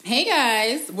Hey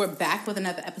guys, we're back with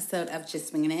another episode of Just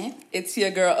Swinging It. It's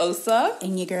your girl Osa.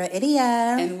 And your girl Idia.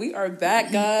 And we are back,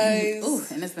 guys. Ooh,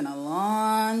 and it's been a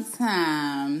long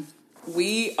time.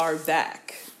 We are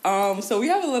back. So we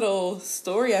have a little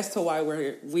story as to why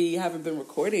we haven't been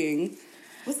recording.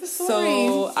 What's the story?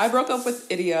 So I broke up with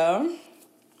Idia.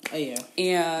 Oh yeah.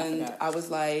 And I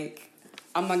was like,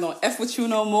 I'm not gonna F with you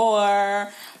no more.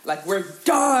 Like, we're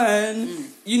done.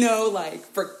 You know, like,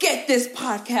 forget this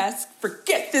podcast.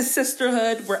 Forget this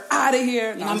sisterhood. We're out of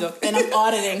here. No, and I'm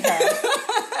auditing her.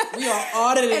 We are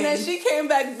auditing. And then she came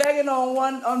back begging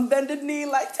on bended knee,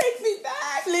 like, take me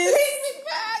back. Please. Take me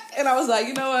back. And I was like,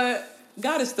 you know what?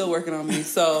 God is still working on me,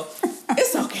 so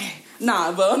it's okay.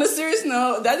 Nah, but on a serious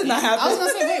note, that did not happen. I was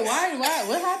gonna say, wait, why?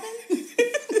 What happened?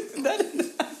 That did not.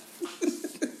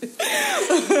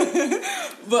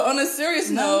 But on a serious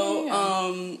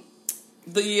note,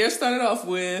 the year started off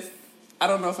with, I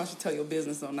don't know if I should tell your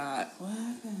business or not. What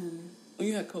happened?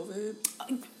 You had COVID.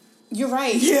 You're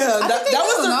right. Yeah, that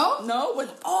was no.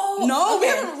 What? Oh, no.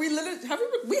 Okay. We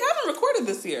haven't recorded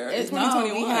this year. It's 2021.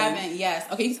 No, we haven't.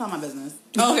 Yes. Okay, you can tell my business.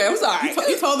 Okay, I'm sorry.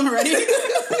 You told them already.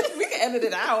 We can edit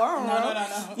it out.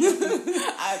 I don't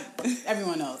know.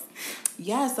 Everyone knows.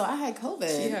 Yeah, so I had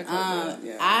COVID. She had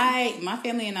COVID. My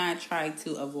family and I tried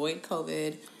to avoid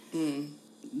COVID in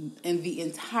the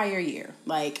entire year.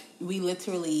 Like, we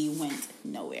literally went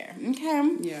nowhere.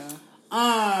 Okay. Yeah.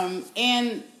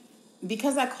 And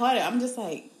because I caught it, I'm just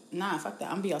like, nah, fuck that.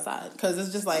 I'm gonna be outside. Because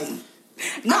it's just like,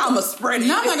 I'm gonna spread it.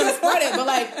 No, I'm not gonna spread it. But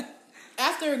like,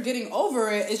 after getting over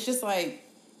it, it's just like,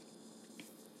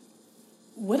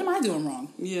 what am I doing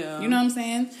wrong? Yeah. You know what I'm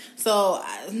saying? So,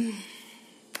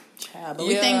 but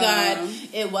we thank God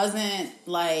it wasn't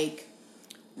like...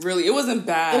 Really, it wasn't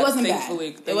bad. It wasn't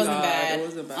thankfully. bad. It wasn't bad. It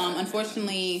wasn't bad.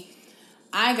 Unfortunately,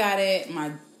 I got it.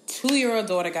 My 2-year-old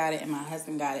daughter got it, and my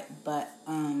husband got it. But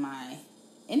my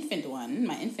infant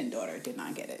daughter did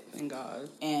not get it. Thank God.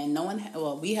 And no one...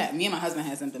 me and my husband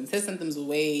had symptoms. His symptoms were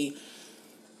way...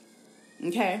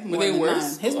 Okay. Were they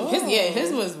worse? His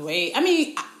was way... I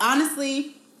mean,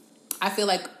 honestly, I feel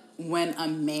like when a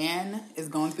man is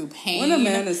going through pain... When a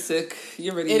man is sick,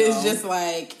 you already know. It is just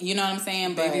like, you know what I'm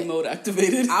saying? But baby mode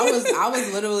activated. I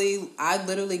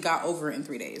literally got over it in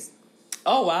 3 days.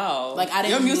 Oh, wow. Like, I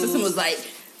didn't... Your immune system was like...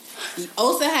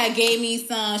 Osa had gave me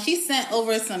some... She sent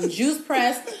over some juice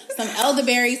press, some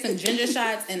elderberry, some ginger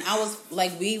shots, and I was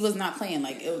like, we was not playing.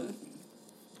 Like, it was...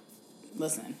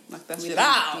 Listen. Knock that shit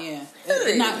out. Yeah.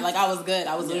 It's not like I was good.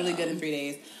 I was literally good in 3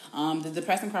 days. The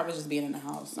depressing part was just being in the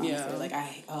house, honestly. Yeah. Like,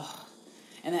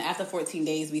 And then after 14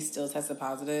 days, we still tested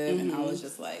positive, and I was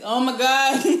just like, oh my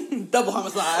God. Double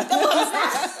homicide.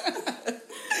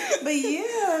 But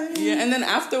yeah. Yeah, and then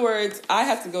afterwards, I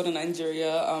had to go to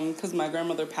Nigeria because my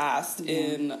grandmother passed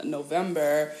in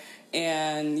November.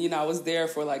 And, you know, I was there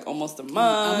for like almost a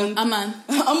month. A month.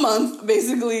 A month,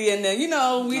 basically. And then, you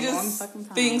know,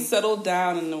 things settled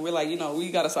down. And then we're like, you know,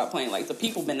 we got to stop playing. Like, the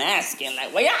people been asking,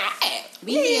 like, where y'all at?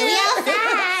 We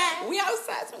outside. We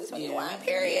outside 2021,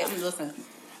 period. Listen,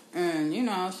 and, you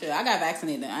know, shit, I got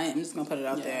vaccinated. I'm just going to put it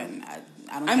out there. And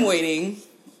I'm waiting.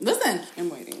 Listen. I'm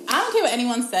waiting. I don't care what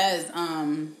anyone says. I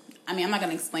mean, I'm not going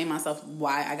to explain myself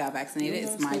why I got vaccinated.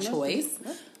 It's my choice.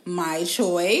 My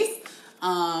choice.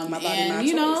 My body, and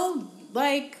you know,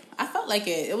 like, I felt like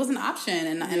it was an option,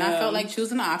 and I felt like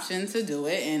choosing the option to do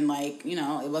it, and like, you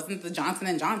know, it wasn't the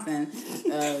Johnson & Johnson,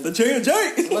 the J&J.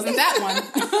 It wasn't that one.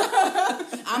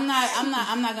 I'm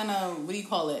not gonna, what do you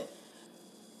call it,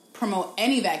 promote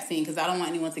any vaccine, because I don't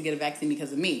want anyone to get a vaccine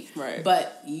because of me. Right.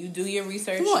 But you do your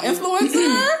research. Come on,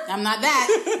 influencer. I'm not that.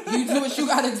 You do what you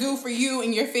got to do for you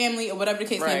and your family, or whatever the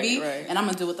case may be, and I'm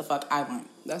gonna do what the fuck I want.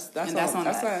 That's on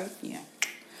that. Right. Yeah.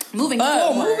 Moving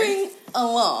along.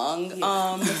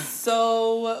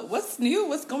 So what's new?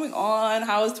 What's going on?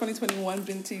 How has 2021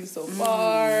 been to you so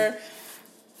far?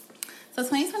 So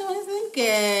 2021 has been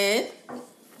good.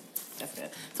 That's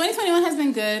good. 2021 has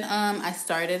been good. I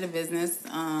started a business,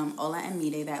 Ola and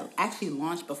Mide, that actually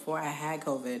launched before I had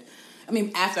COVID. I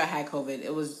mean, after I had COVID.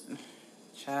 It was,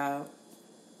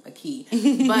 a key.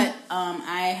 But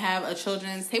I have a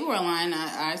children's tableware line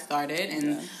I started,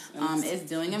 and it's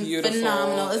doing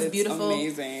phenomenal. It's beautiful.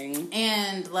 Amazing.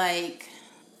 And like,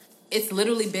 it's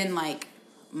literally been like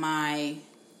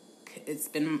it's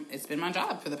been my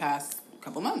job for the past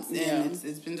couple months, and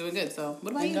it's been doing good. So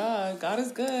what about you? God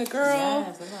is good, girl.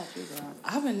 Yes, what about you, girl?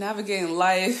 I've been navigating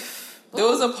life. There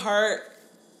was a part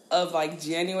of like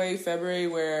January, February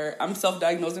where I'm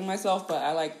self-diagnosing myself, but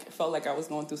I like felt like I was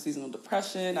going through seasonal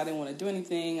depression. I didn't want to do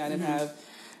anything. I didn't have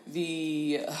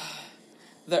the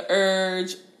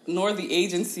urge nor the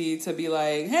agency to be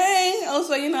like, hey,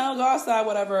 also, you know, go outside,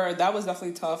 whatever. That was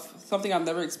definitely tough. Something I've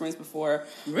never experienced before.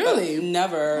 Really?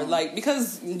 Never. Like,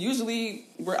 because usually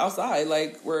we're outside.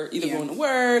 Like, we're either going to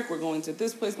work, we're going to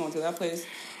this place, going to that place.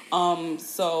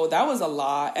 So that was a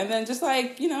lot. And then just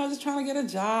like, you know, just trying to get a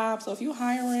job. So if you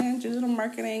hiring, digital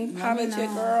marketing, holla at your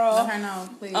girl. Let her know,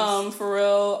 please. For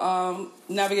real.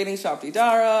 Navigating Shop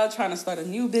Dara, trying to start a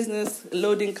new business,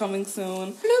 loading coming soon.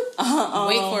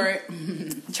 Wait for it.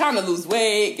 Trying to lose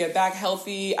weight, get back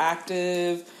healthy,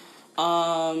 active.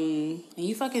 And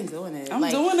you fucking doing it. I'm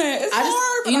doing it. It's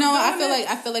hard, but you know,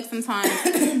 I feel like sometimes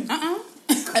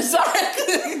sorry.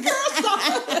 Girl, stop.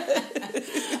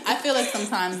 I feel like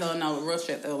sometimes though, no, real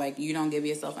shit though, like you don't give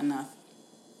yourself enough,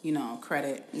 you know,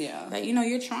 credit. Yeah. That, you know,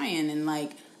 you're trying and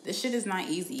like this shit is not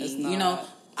easy. It's not. You know,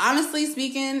 honestly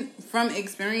speaking, from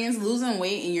experience, losing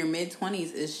weight in your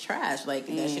mid-20s is trash. Like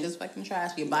that shit is fucking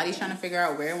trash. Your body's trying to figure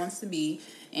out where it wants to be,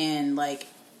 and like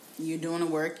you're doing the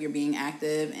work, you're being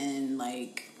active, and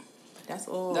like that's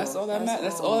all. That's all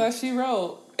that she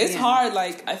wrote. It's hard.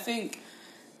 Like I think.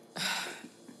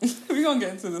 We're gonna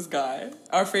get into this guy.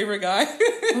 Our favorite guy.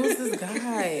 Who's this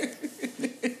guy?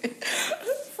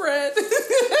 Fred.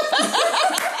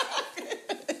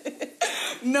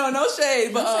 No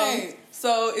shade. But shade.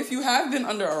 so if you have been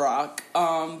under a rock,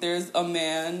 there's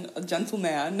a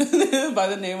gentleman by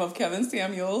the name of Kevin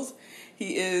Samuels.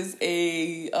 He is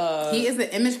he is an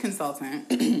image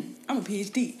consultant. I'm a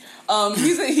PhD.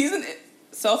 He's an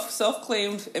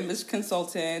self-claimed image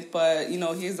consultant, but you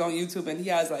know, he's on YouTube and he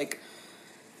has like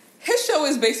his show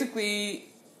is basically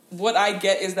what I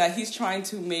get is that he's trying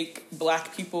to make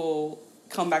Black people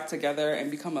come back together and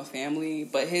become a family,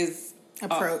 but his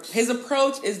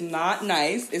approach is not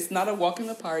nice. It's not a walk in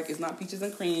the park. It's not peaches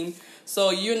and cream.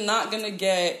 So you're not gonna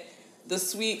get the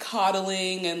sweet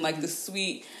coddling and like the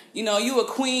sweet, you know, you a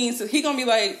queen. So he gonna be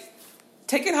like,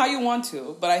 take it how you want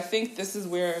to. But I think this is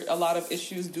where a lot of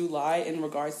issues do lie in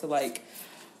regards to like,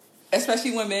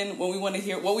 especially women, when we want to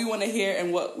hear what we want to hear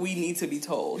and what we need to be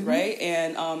told, right?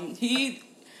 And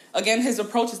his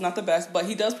approach is not the best, but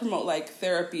he does promote like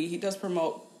therapy. He does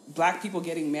promote Black people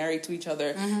getting married to each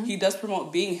other. He does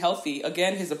promote being healthy.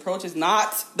 Again, his approach is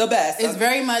not the best. It's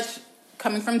very much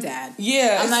coming from dad.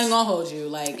 Yeah, I'm not even gonna hold you.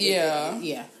 Like, yeah.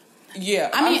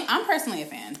 I mean, I'm personally a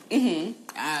fan.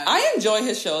 I enjoy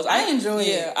his shows. I enjoy it.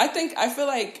 Yeah, I feel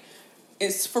like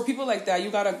it's for people like that. You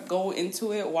gotta go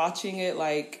into it, watching it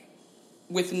like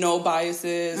with no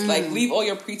biases. Like leave all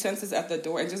your pretenses at the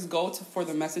door and just go for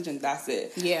the message, and that's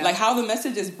it. Yeah, like how the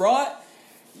message is brought.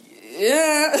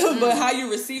 Yeah, but how you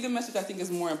receive the message, I think,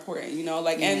 is more important, you know?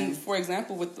 Like, and for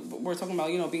example, we're talking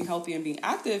about, you know, being healthy and being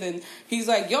active, and he's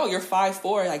like, yo, you're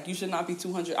 5'4", like, you should not be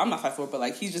 200. I'm not 5'4", but,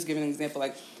 like, he's just giving an example,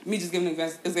 like, me just giving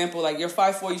an example, like, you're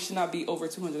 5'4", you should not be over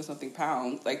 200-something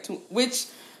pounds, like, which,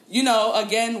 you know,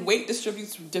 again, weight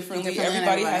distributes differently.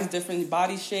 Everybody has different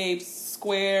body shapes,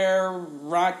 square,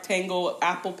 rectangle,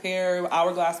 apple pear,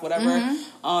 hourglass, whatever.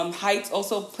 Heights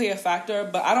also play a factor,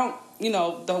 but I don't, you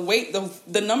know, the weight,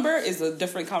 the number is a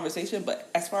different conversation, but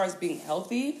as far as being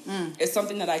healthy, it's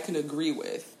something that I can agree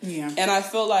with. Yeah. And I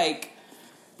feel like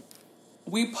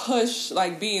we push,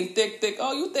 like, being thick,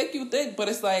 oh, you thick, but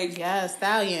it's like... Yeah,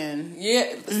 stallion.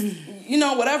 Yeah, you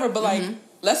know, whatever, but, like,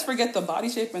 let's forget the body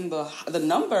shape and the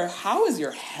number. How is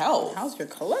your health? How's your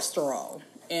cholesterol?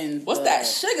 And what's that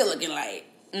sugar looking like?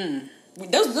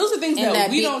 Those are things that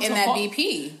we don't talk about. And that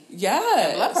BP.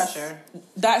 Yes. Blood pressure.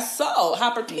 That's so.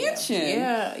 Hypertension.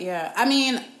 Yeah. I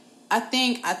mean, I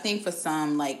think for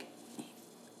some, like,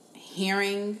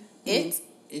 hearing it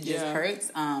just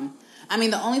hurts. I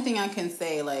mean, the only thing I can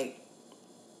say, like,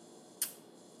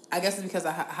 I guess it's because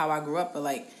of how I grew up, but,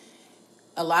 like,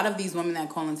 a lot of these women that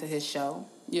call into his show,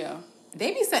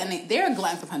 they be they're a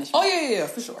glutton for punishment. Oh, yeah,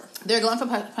 for sure. They're a glutton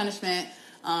for punishment.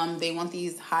 They want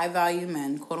these high-value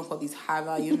men, quote-unquote, these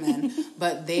high-value men,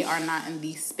 but they are not in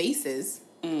these spaces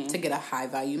to get a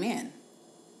high-value man.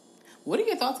 What are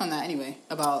your thoughts on that, anyway,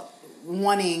 about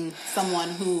wanting someone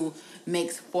who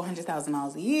makes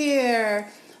 $400,000 a year,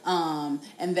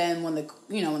 and then when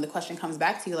the question comes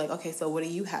back to you, like, okay, so what do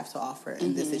you have to offer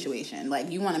in this situation? Like,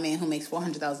 you want a man who makes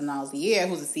 $400,000 a year,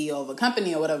 who's a CEO of a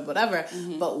company or whatever,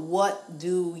 but what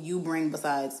do you bring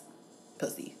besides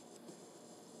pussy?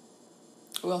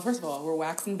 Well, first of all, we're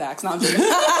waxing backs. No, I'm joking.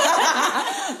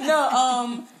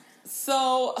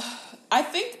 So I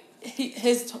think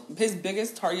his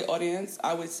biggest target audience,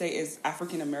 I would say, is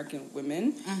African American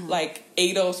women, like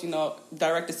ADOS, you know,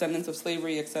 direct descendants of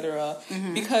slavery, etc.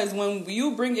 Because when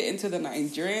you bring it into the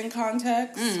Nigerian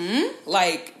context,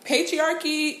 like,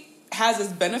 patriarchy has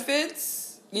its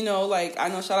benefits. You know, like, I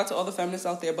know, shout out to all the feminists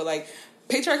out there, but, like,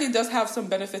 patriarchy does have some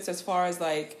benefits as far as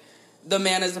like the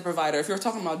man is the provider. If you're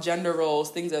talking about gender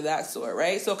roles, things of that sort,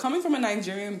 right? So coming from a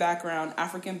Nigerian background,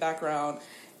 African background,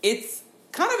 it's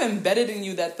kind of embedded in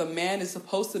you that the man is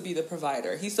supposed to be the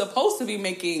provider. He's supposed to be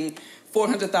making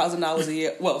 $400,000 a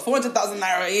year. Well, 400,000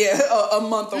 naira a year, a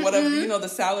month, or whatever the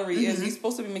salary is. He's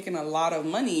supposed to be making a lot of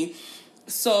money.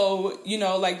 So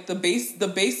like the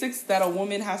basics that a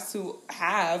woman has to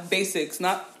have, basics,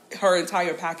 not her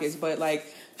entire package, but like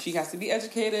she has to be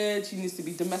educated. She needs to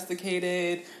be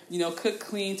domesticated. Cook,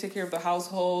 clean, take care of the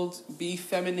household, be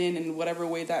feminine in whatever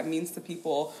way that means to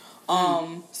people.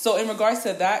 So in regards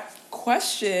to that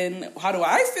question, how do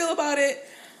I feel about it?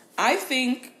 I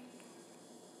think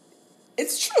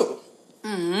it's true.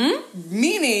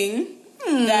 Meaning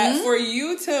that for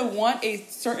you to want a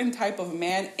certain type of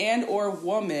man and or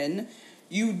woman,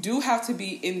 you do have to be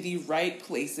in the right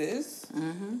places.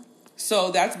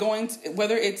 So that's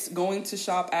whether it's going to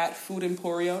shop at Food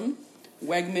Emporium,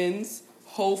 Wegmans,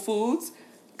 Whole Foods,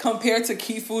 compared to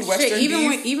Key Food, Western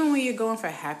Beef. Even when you're going for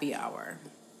happy hour,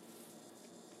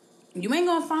 you ain't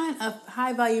gonna find a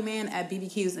high value man at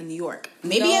BBQs in New York.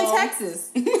 Maybe in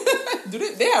Texas.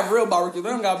 They have real barbecue. They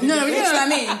don't got BBQs. No, you know what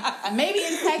I mean. Maybe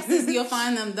in Texas you'll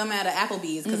find them at an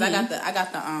Applebee's because I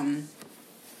got the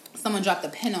someone dropped a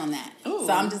pin on that. Ooh.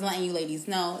 So I'm just letting you ladies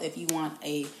know if you want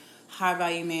a high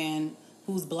value man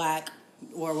who's black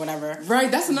or whatever.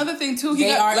 Right, that's another thing too.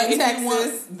 They are in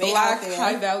Texas. Black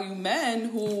high value men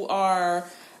who are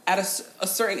at a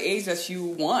certain age that you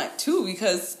want too,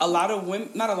 because not a lot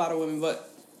of women, but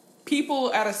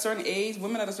people at a certain age,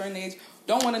 women at a certain age,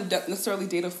 don't want to necessarily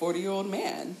date a 40-year-old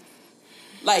man.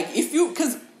 Like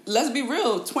because let's be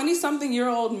real,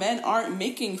 20-something-year-old men aren't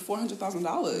making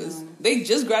 $400,000. They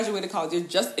just graduated college. They're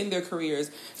just in their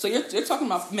careers. So you're talking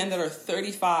about men that are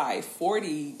 35,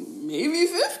 40, maybe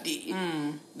 50,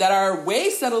 that are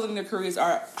way settled in their careers,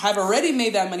 have already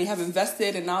made that money, have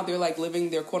invested, and now they're like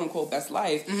living their quote-unquote best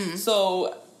life.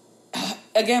 So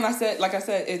again, I said,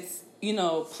 it's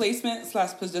placement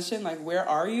 / position. Like, where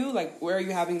are you? Like, where are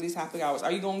you having these happy hours?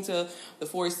 Are you going to the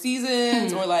Four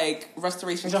Seasons or like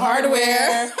Restoration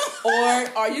Hardware? Or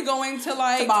are you going to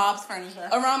like Bob's Furniture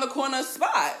around the corner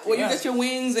spot where you get your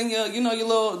wings and your your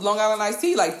little Long Island iced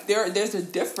tea? Like, there's a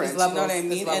difference. You know what I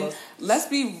mean? And let's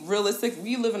be realistic.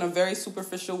 We live in a very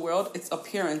superficial world. It's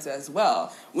appearance as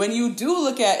well. When you do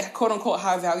look at quote unquote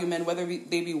high value men, whether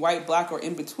they be white, black, or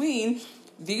in between,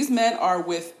 these men are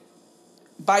with,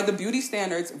 by the beauty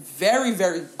standards, very,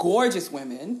 very gorgeous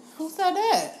women. Who said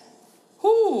that?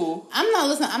 Who? I'm not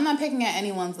listening. I'm not picking at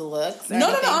anyone's looks. No.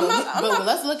 I'm not.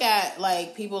 Let's look at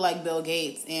like people like Bill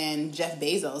Gates and Jeff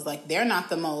Bezos. Like, they're not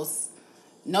the most.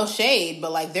 No shade,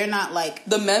 but like they're not like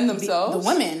the men themselves.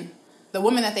 The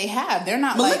women that they have. They're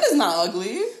not. Melinda's not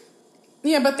ugly.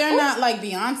 Yeah, but they're not like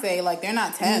Beyonce. Like, they're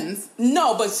not 10s.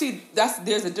 No, but see,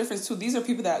 there's a difference too. These are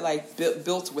people that like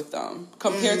built with them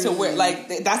compared to where,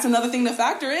 like, that's another thing to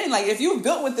factor in. Like, if you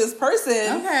built with this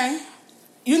person, okay,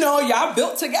 y'all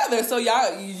built together, so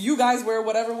you guys were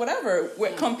whatever.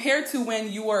 Compared to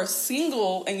when you are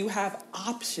single and you have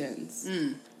options.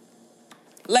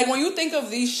 Like, when you think of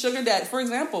these sugar daddies, for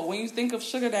example, when you think of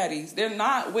sugar daddies, they're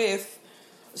not with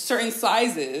certain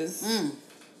sizes.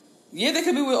 Yeah, they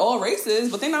could be with all races,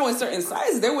 but they're not with certain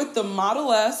sizes. They're with the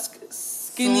model-esque,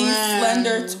 skinny,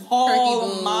 slender,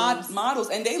 tall models.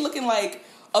 And they looking like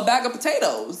a bag of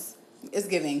potatoes. It's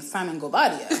giving Simon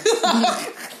Gobadia.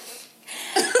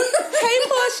 Hey,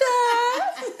 Portia!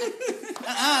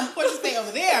 Portia, stay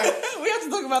over there. We have to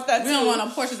talk about that, We don't want no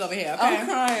Portias over here, okay? I'm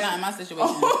crying. Not in my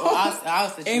situation. Or our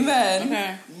situation. Amen.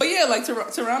 Okay. But yeah, like, to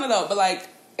round it up, but like,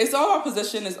 it's all our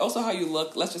position. It's also how you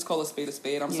look. Let's just call a spade a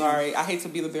spade. I'm sorry. I hate to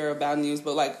be the bearer of bad news,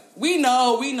 but like, we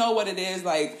know what it is.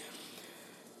 Like,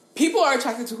 people are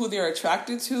attracted to who they're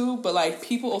attracted to, but like,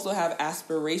 people also have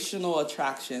aspirational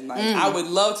attraction. Like, I would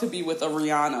love to be with a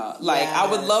Rihanna. Like, I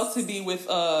would love to be with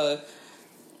a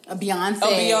Beyonce,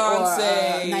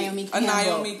 or Naomi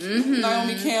Campbell,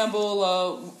 Naomi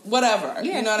Campbell, whatever.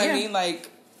 You know what I mean?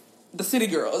 Like, the city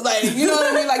girls. Like, you know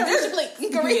what I mean? Like,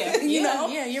 there's you know?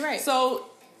 Yeah, you're right. So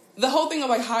the whole thing of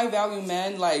like high value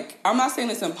men, like, I'm not saying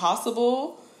it's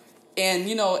impossible, and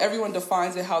everyone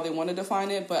defines it how they want to define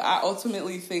it, but I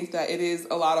ultimately think that it is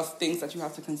a lot of things that you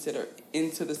have to consider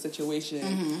into the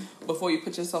situation before you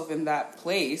put yourself in that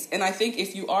place. And I think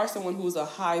if you are someone who's a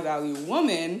high value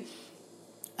woman,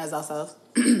 as ourselves,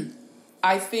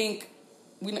 I think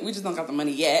we just don't got the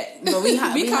money yet. But we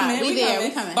coming.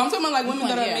 But I'm talking about like women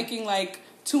that are making like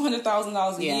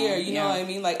 $200,000 a year. You know yeah. what I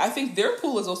mean? Like, I think their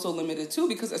pool is also limited too,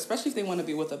 because especially if they want to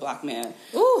be with a black man.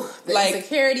 Ooh, the like,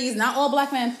 insecurities. Not all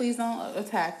black men. Please don't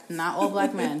attack. Not all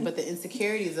black men, but the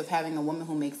insecurities of having a woman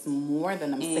who makes more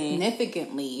than them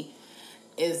significantly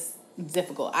is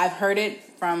difficult. I've heard it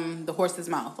from the horse's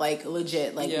mouth, like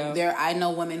legit. Like I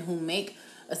know women who make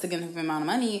a significant amount of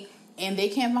money and they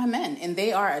can't find men, and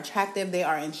they are attractive, they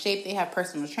are in shape, they have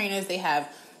personal trainers, they have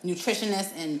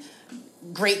nutritionists and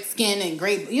great skin and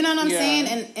great, you know what I'm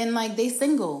saying? And like they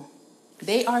single.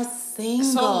 They are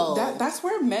single. So that's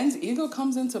where men's ego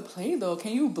comes into play, though.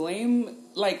 Can you blame,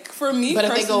 like, for me? But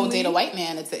if they go date a white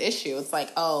man, it's an issue. It's like,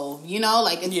 oh, you know,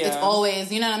 like it's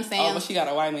always, you know what I'm saying? Oh, but she got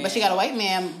a white man. But she got a white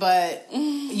man. But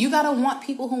you gotta want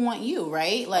people who want you,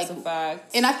 right? Like, that's a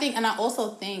fact. And I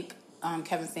also think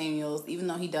Kevin Samuels, even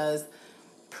though he does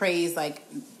praise like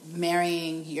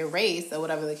marrying your race or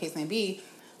whatever the case may be,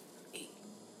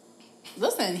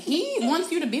 listen, he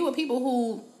wants you to be with people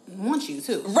who want you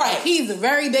too. Right. Like, he's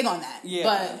very big on that. Yeah.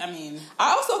 But I mean,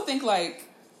 I also think like,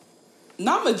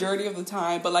 not majority of the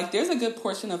time, but like there's a good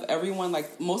portion of everyone,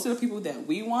 like most of the people that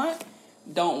we want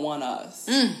don't want us.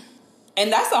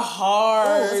 And that's a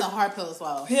hard it's a hard pill to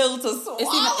swallow.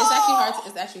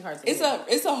 It's actually hard to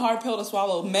it's a hard pill to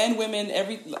swallow. Men, women,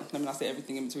 let me not say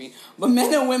everything in between, but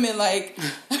men and women, like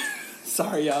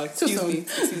sorry y'all, excuse me.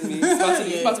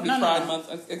 It's about to be Pride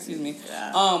Month. Excuse me.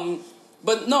 Yeah.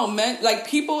 But no, men, like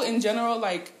people in general,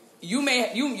 like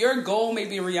your goal may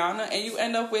be Rihanna, and you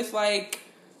end up with like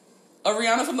a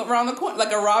Rihanna from around the corner,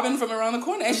 like a Robin from around the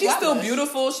corner, and she's still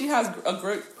beautiful. She has a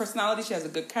great personality. She has a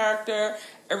good character,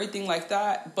 everything like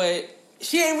that. But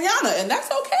she ain't Rihanna, and that's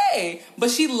okay.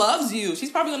 But she loves you. She's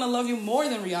probably gonna love you more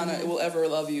than Rihanna will ever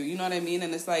love you. You know what I mean?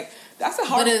 And it's like that's a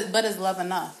hard. But is love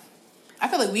enough? I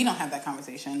feel like we don't have that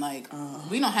conversation. Like,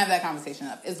 we don't have that conversation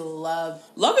enough. Is love...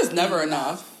 Love is never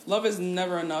enough. Love is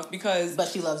never enough because... But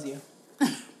she loves you.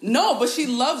 No, but she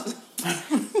loves...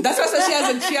 That's why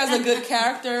I said she has a good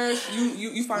character.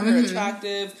 You find her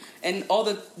attractive. And all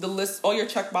the list, all your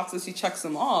check boxes, she checks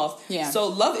them off. Yeah. So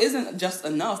love isn't just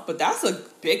enough, but that's a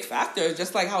big factor.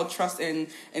 Just like how trust and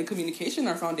communication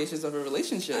are foundations of a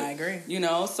relationship. I agree. You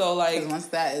know, so like... Because once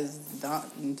that is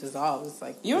dissolved, it's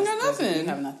like... You don't got nothing. You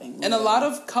have nothing. And a lot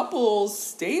of couples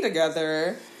stay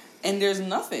together and there's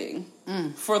nothing.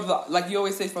 For the, like you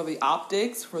always say, for the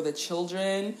optics, for the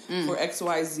children, for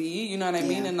XYZ, you know what I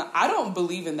mean? And I don't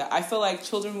believe in that. I feel like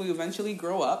children will eventually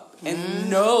grow up and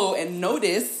know and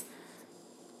notice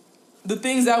the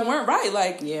things that weren't right.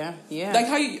 Like, like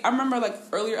how I remember like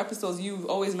earlier episodes, you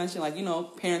always mentioned like, you know,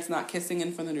 parents not kissing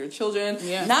in front of their children.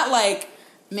 Yeah. Not like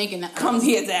making that, come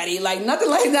here, daddy, like nothing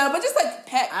like that, but just like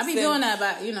pets. I be doing that,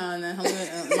 but you know, and then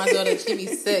my daughter, she be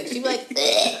sick. She be like,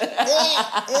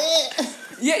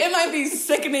 yeah, it might be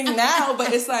sickening now,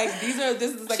 but it's like this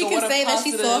is like she can say that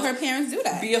she saw her parents do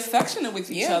that. Be affectionate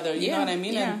with each other, you know what I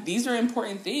mean? Yeah. And these are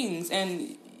important things.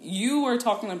 And you were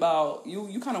talking about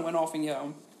you kind of went off in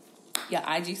your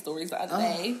IG stories the other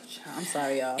day. I'm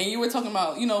sorry, y'all. And you were talking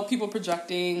about, you know, people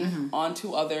projecting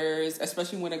onto others,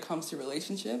 especially when it comes to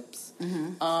relationships.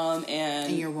 And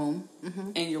in your womb.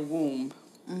 In your womb.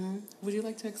 Would you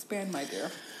like to expand, my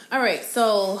dear? All right,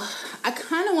 so I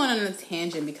kind of went on a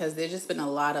tangent because there's just been a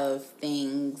lot of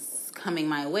things coming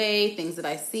my way, things that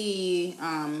I see,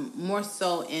 more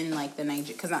so in like the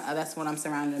Niger, because that's what I'm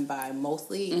surrounded by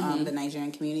mostly, the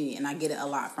Nigerian community, and I get it a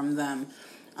lot from them.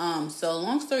 So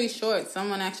long story short,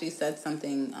 someone actually said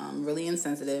something really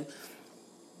insensitive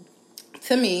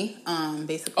to me,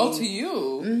 basically. Oh, to you?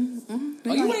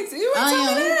 Oh, you ain't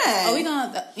tell me that. Oh, we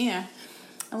gonna, yeah.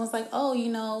 I was like, oh,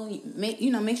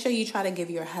 make sure you try to give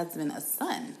your husband a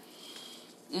son.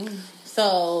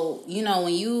 So,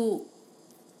 when you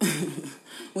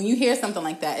when you hear something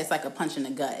like that, it's like a punch in the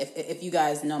gut. If you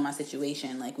guys know my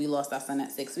situation, like we lost our son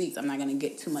at 6 weeks. I'm not going to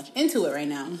get too much into it right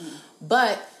now.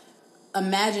 But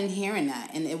imagine hearing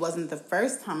that. And it wasn't the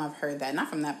first time I've heard that. Not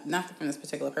from this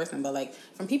particular person, but like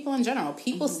from people in general.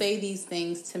 People say these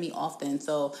things to me often.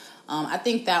 So I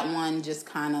think that one just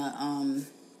kind of...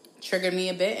 triggered me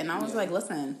a bit, and I was like,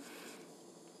 listen,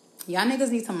 y'all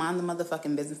niggas need to mind the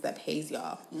motherfucking business that pays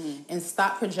y'all and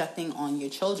stop projecting on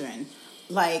your children.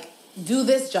 Like, do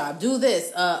this job, do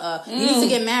this, you need to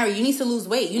get married, you need to lose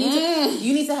weight, you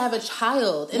need to have a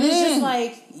child. And it's just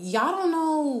like, y'all don't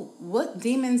know what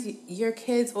demons your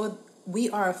kids or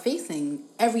we are facing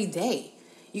every day.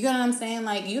 You get what I'm saying?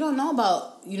 Like, you don't know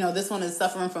about, this one is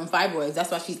suffering from fibroids.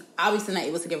 That's why she's obviously not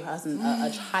able to give her husband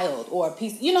a child or a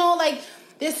piece, like,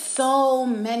 there's so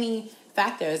many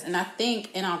factors, and I think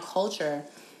in our culture,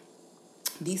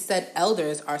 these said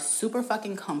elders are super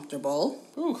fucking comfortable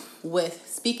with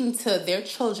speaking to their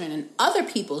children and other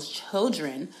people's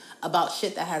children about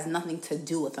shit that has nothing to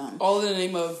do with them. All in the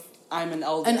name of I'm an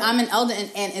elder. And I'm an elder,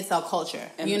 and it's our culture,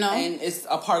 and, you know? And it's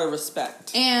a part of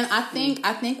respect. And I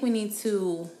think we need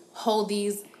to hold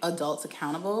these adults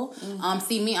accountable.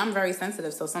 See, me, I'm very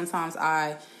sensitive, so sometimes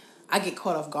I get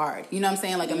caught off guard. You know what I'm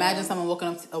saying? Like, imagine someone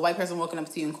a white person walking up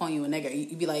to you and calling you a nigger.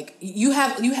 You'd be like, you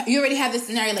already have this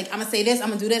scenario. Like, I'm gonna say this, I'm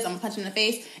gonna do this, I'm gonna punch you in the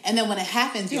face, and then when it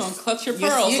happens, you don't clutch your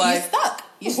pearls. You're stuck.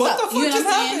 You're what stuck. the fuck just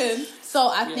happened? So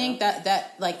I think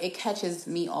that like it catches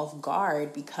me off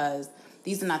guard because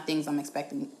these are not things I'm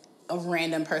expecting a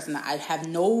random person that I have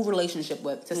no relationship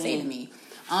with to say to me.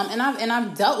 And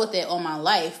I've dealt with it all my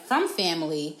life from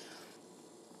family,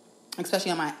 especially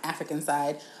on my African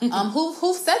side,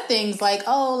 who've said things like,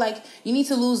 oh, like, you need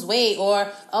to lose weight,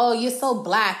 or, oh, you're so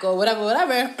black, or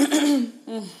whatever.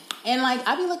 And, like,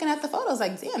 I be looking at the photos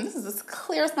like, damn, this is as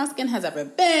clear as my skin has ever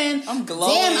been. I'm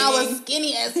glowing. Damn, I was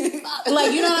skinny as fuck.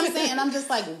 Like, you know what I'm saying? And I'm just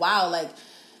like, wow, like,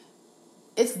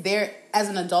 it's there as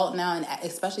an adult now, and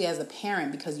especially as a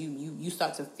parent, because you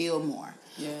start to feel more.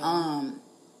 Yeah.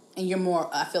 And you're more,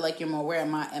 I feel like you're more aware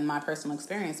in my personal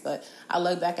experience. But I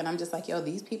look back and I'm just like, yo,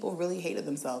 these people really hated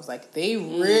themselves. Like, they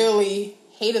really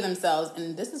hated themselves.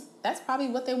 And that's probably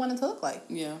what they wanted to look like.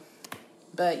 Yeah.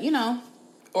 But, you know.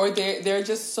 Or they're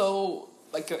just so,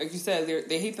 like you said,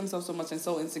 they hate themselves so much and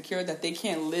so insecure that they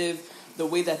can't live the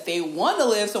way that they want to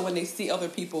live. So when they see other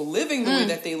people living the way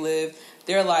that they live,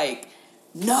 they're like,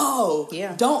 no,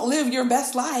 don't live your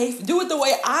best life. Do it the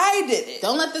way I did it.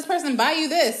 Don't let this person buy you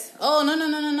this. Oh,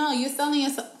 no. You're selling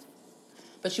yourself.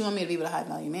 But you want me to be with a high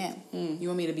value man. You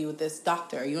want me to be with this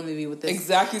doctor. You want me to be with this.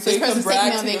 Exactly. So you can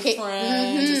brag to your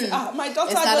friends. Say, my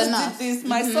daughter just did this.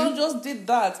 My son just did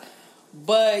that.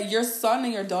 But your son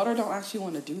and your daughter don't actually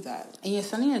want to do that. And your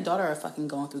son and your daughter are fucking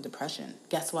going through depression.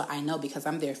 Guess what? I know, because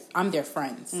I'm their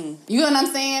friends. You know what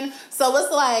I'm saying? So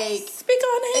it's like, speak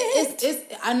on it.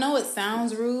 It's I know it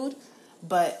sounds rude,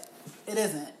 but it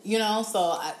isn't. You know?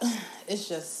 So it's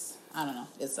just, I don't know.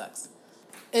 It sucks.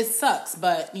 It sucks,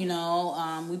 but, you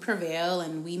know, we prevail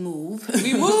and we move.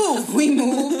 We move. We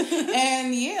move.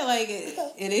 And yeah, like,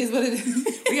 it is what it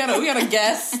is. We got a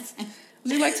guest.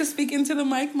 Would you like to speak into the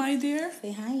mic, my dear?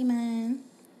 Say hi, man.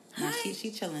 Hi. No, she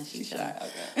chilling. She's chilling.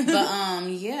 Okay. But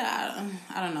yeah,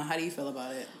 I don't know. How do you feel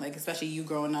about it? Like, especially you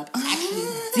growing up, actually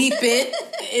deep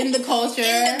in the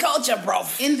culture, bro,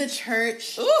 in the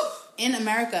church, in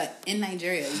America, in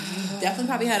Nigeria. You definitely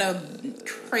probably had a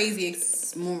crazy,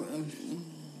 more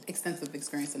extensive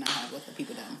experience than I have with the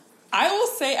people down. I will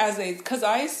say because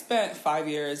I spent 5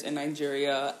 years in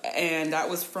Nigeria, and that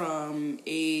was from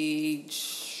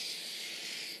age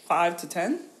 5 to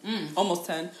 10, almost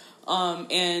 10.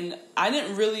 And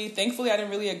thankfully I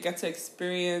didn't really get to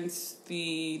experience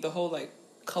the whole, like,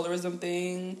 colorism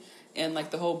thing and,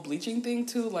 like, the whole bleaching thing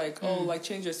too. Like, oh, like,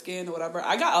 change your skin or whatever.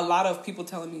 I got a lot of people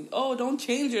telling me, oh, don't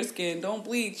change your skin, don't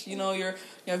bleach. You know, you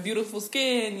have beautiful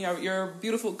skin, you're a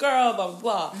beautiful girl, blah,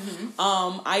 blah,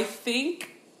 blah. I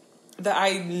think that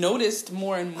I noticed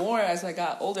more and more as I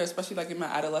got older, especially, like, in my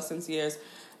adolescent years,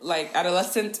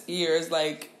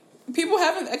 like, people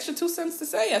have an extra 2 cents to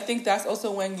say. I think that's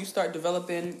also when you start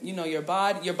developing, you know, your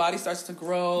body starts to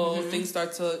grow, things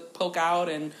start to poke out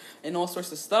and all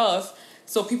sorts of stuff.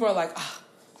 So people are like,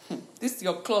 this is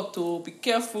your cloth too, be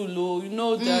careful, Lou. You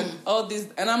know that all this,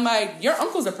 and I'm like, your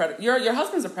uncle's a predator. Your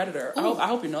husband's a predator. I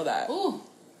hope you know that. Ooh.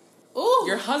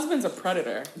 Your husband's a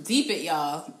predator. Deep it,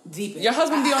 y'all. Deep it. Your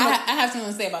husband be on I have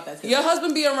something to say about that too. Your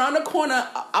husband be around the corner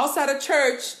outside of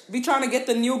church, be trying to get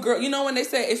the new girl. You know when they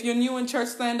say, if you're new in church,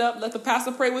 stand up, let the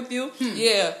pastor pray with you?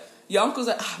 Yeah. Your uncle's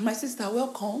like, my sister,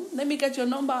 welcome. Let me get your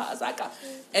number.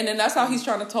 And then that's how he's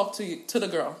trying to talk to the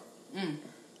girl.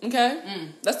 Okay?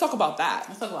 Let's talk about that.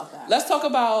 Let's talk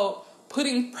about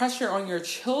putting pressure on your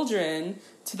children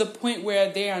to the point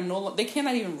where they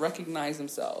cannot even recognize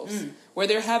themselves, where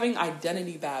they're having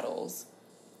identity battles,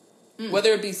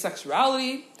 whether it be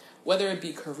sexuality, whether it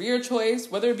be career choice,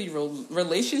 whether it be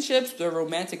relationships, the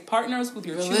romantic partners with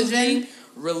your choosing,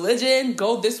 religion,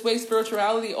 go this way,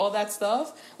 spirituality, all that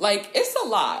stuff. Like, it's a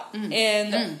lot.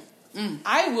 And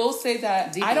I will say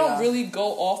that I don't really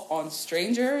go off on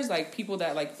strangers, like people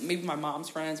that, like, maybe my mom's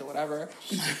friends or whatever.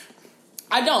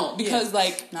 I don't, because,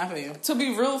 like, not for you. To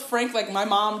be real frank, like, my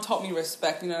mom taught me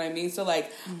respect, you know what I mean? So, like,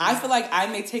 I feel like I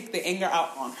may take the anger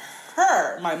out on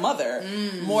her, my mother,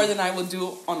 more than I would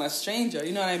do on a stranger,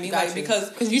 you know what I mean? Like,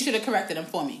 because you should have corrected him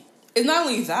for me. it's not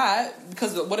only that,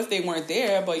 because what if they weren't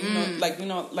there? But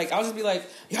I'll just be like,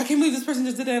 yeah, I can't believe this person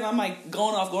just did it, and I'm like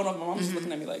going off. My mom's just looking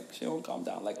at me like, she don't calm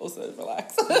down, like, Osa,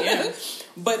 relax. Yeah.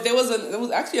 But there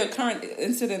was actually a current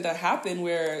incident that happened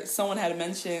where someone had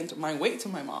mentioned my weight to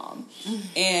my mom,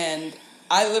 and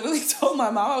I literally told my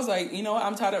mom, I was like, you know what,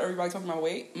 I'm tired of everybody talking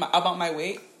about my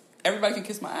weight. Everybody can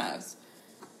kiss my ass.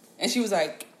 And she was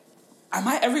like, am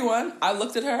I everyone? I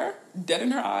looked at her, dead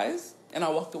in her eyes, and I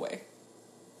walked away.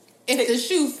 If the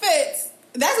shoe fits,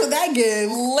 that's what that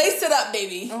gives. Lace it up,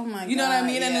 baby. Oh my God. You know what I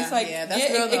mean? Yeah, and it's like,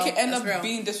 it can end up real.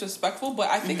 being disrespectful, but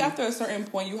I think after a certain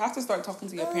point, you have to start talking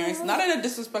to your parents, not in a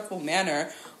disrespectful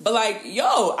manner, but like,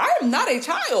 yo, I am not a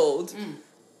child.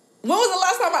 When was the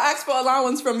last time I asked for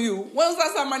allowance from you? When was the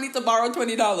last time I need to borrow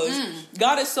 $20?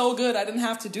 God is so good, I didn't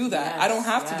have to do that. Yes, I don't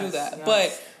have to do that. Yes.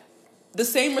 But the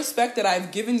same respect that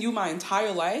I've given you my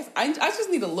entire life, I just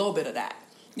need a little bit of that.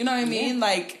 You know what I mean?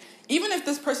 Like, even if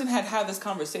this person had this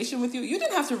conversation with you, you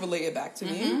didn't have to relay it back to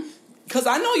me. Because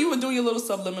I know you were doing your little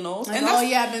subliminals. Like,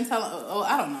 I've been telling...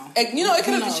 I don't know. And, you know,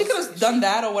 she could have done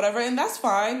that or whatever, and that's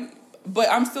fine. But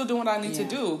I'm still doing what I need to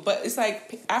do. But it's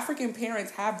like African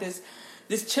parents have this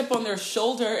chip on their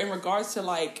shoulder in regards to,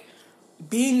 like,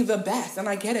 being the best. And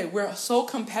I get it. We're so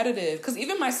competitive. Because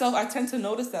even myself, I tend to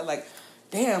notice that, like,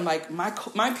 damn, like, my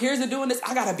peers are doing this.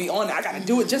 I got to be on it. I got to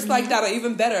do it just like that or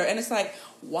even better. And it's like...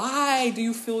 Why do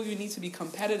you feel you need to be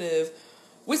competitive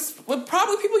with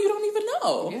probably people you don't even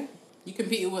know? Yeah, you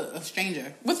compete with a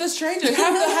stranger.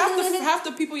 Half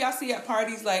the people y'all see at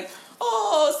parties like,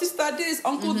 oh, sister this,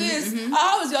 uncle this.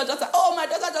 How is your daughter? Oh, my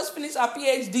daughter just finished her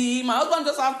PhD. My husband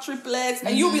just have triplets.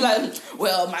 And you'll be like,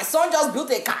 well, my son just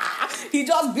built a car. He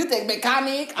just built a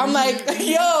mechanic. I'm like,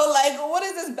 yo, like, what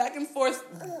is this back and forth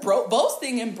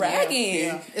boasting and bragging?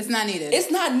 Yeah. It's not needed.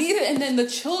 It's not needed. And then the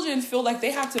children feel like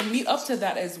they have to meet up to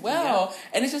that as well. Yeah.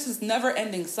 And it's just this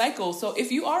never-ending cycle. So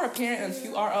if you are a parent and if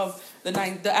you are of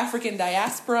the African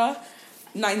diaspora,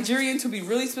 Nigerian to be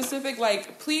really specific,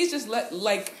 like, please just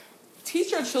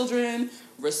teach your children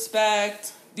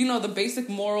respect, the basic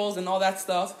morals and all that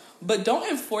stuff, but don't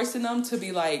enforce in them to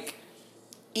be, like,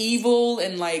 evil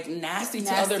and, like, nasty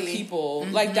to other people.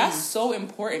 Like, that's so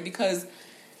important because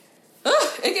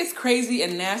it gets crazy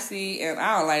and nasty, and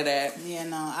I don't like that. Yeah,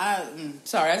 no,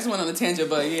 Sorry, I just went on a tangent,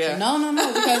 but yeah. No,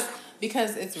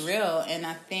 because it's real, and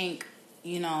I think,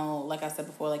 like I said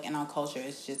before, like, in our culture,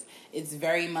 it's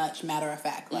very much matter of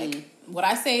fact. Like, what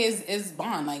I say is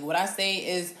bond. Like, what I say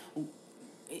is...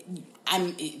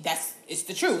 it's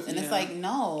the truth, and it's like,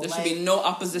 no, there should be no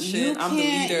opposition. I'm the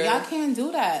leader. Y'all can't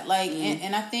do that. Like,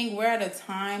 and I think we're at a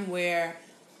time where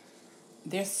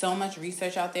there's so much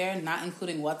research out there, not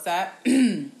including WhatsApp,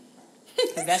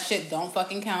 because that shit don't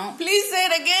fucking count. Please say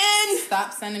it again.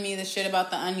 Stop sending me the shit about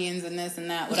the onions and this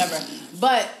and that, whatever.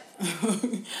 But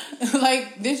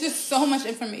like, there's just so much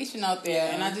information out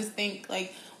there, and I just think,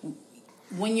 like,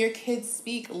 when your kids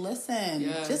speak, listen.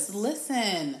 Yes. Just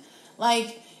listen.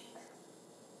 Like,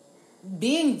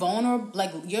 being vulnerable,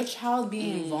 like, your child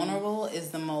being vulnerable is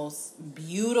the most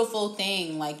beautiful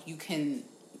thing, like, you can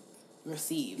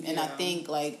receive. Yeah. And I think,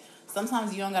 like,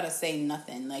 sometimes you don't gotta say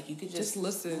nothing. Like, you could just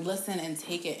listen and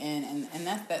take it in, and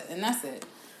that's it.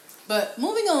 But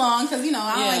moving along, because, I don't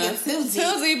want to get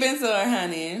too deep into it,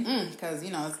 honey. Because,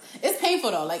 it's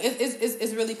painful, though. Like,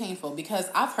 it's really painful, because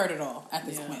I've heard it all at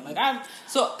this point. Like,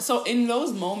 So in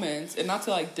those moments, and not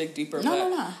to, like, dig deeper,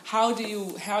 no. How do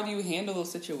you handle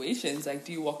those situations? Like,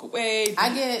 do you walk away?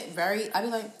 I'd be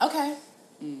like, okay.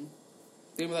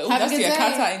 They'd be like, oh, that's the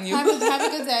akata in you. Have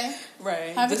a good day.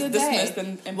 Right. Have a good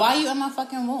day. And why you in my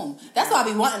fucking womb? That's what I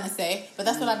be wanting to say, but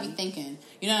that's what I be thinking.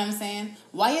 You know what I'm saying?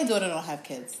 Why your daughter don't have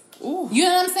kids? Ooh. You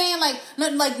know what I'm saying?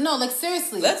 Like,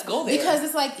 seriously. Let's go there. Because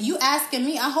it's like, you asking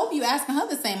me, I hope you asking her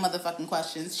the same motherfucking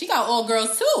questions. She got all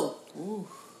girls too. Ooh.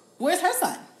 Where's her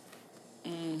son?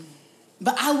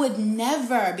 But I would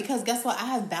never, because guess what? I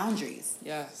have boundaries.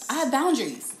 Yes. I have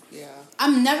boundaries. Yeah.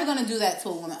 I'm never going to do that to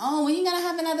a woman. Oh, when you going to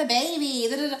have another baby?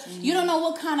 You don't know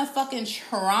what kind of fucking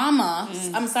trauma.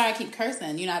 I'm sorry I keep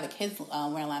cursing. I have a kid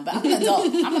wearing line, but I'm an adult.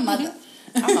 I'm a mother.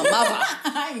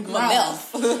 I'm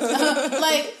grown.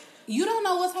 Like, you don't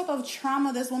know what type of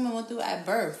trauma this woman went through at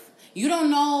birth. You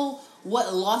don't know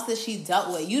what losses she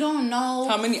dealt with. You don't know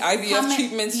how many IVF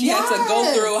treatments she had to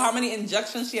go through, how many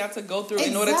injections she had to go through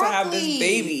in order to have this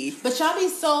baby. But y'all be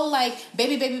so like,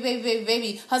 baby,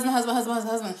 husband,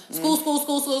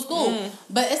 school.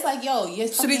 But it's like, yo, you're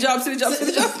city job. Child,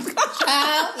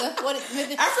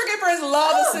 African parents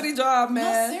love a city job,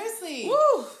 man. No, seriously.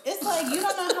 Woo. It's like, you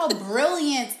don't know how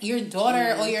brilliant your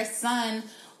daughter or your son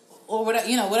or whatever,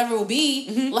 whatever it will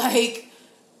be. Like,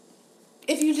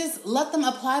 if you just let them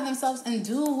apply themselves and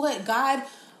do what God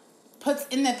puts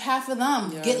in the path for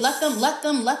them. Yes. Let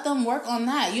them work on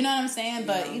that. You know what I'm saying?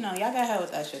 But y'all got help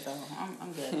with that shit though.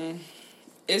 I'm good.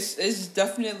 It's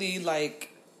definitely like,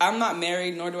 I'm not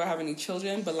married, nor do I have any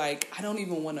children, but like I don't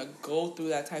even want to go through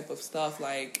that type of stuff.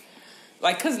 Like,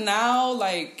 cause now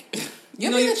like.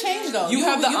 You'll be the change though. You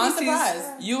have the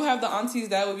aunties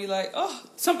that would be like, oh,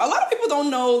 a lot of people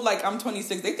don't know, like, I'm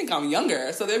 26. They think I'm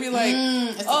younger. So they'll be like,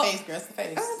 it's the face, girl. It's the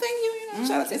face. Oh, thank you.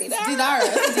 Shout out to Didara.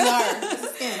 It's Didara. It's the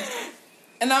skin.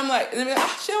 And I'm like, and they'll be like,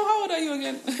 Shil, how old are you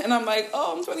again? And I'm like,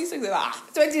 oh, I'm 26. They're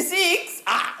like, 26?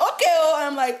 Okay. And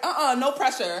I'm like, no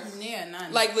pressure. Yeah,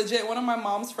 none. Like, legit, one of my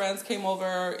mom's friends came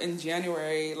over in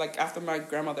January, like, after my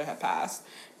grandmother had passed.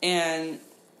 And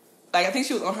like, I think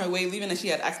she was on her way leaving and she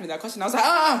had asked me that question. I was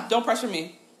like, don't pressure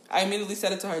me. I immediately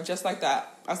said it to her just like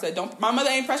that. I said, my mother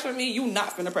ain't pressuring me. You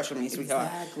not finna pressure me, sweetheart.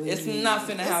 Exactly. It's not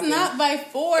finna happen. It's not by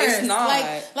force. It's not.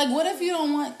 Like, what if you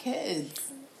don't want kids?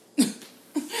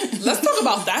 Let's talk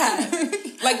about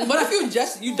that. Like, what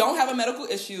if you don't have a medical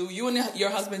issue, you and your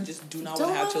husband just do not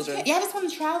want to have children? Yeah, I just want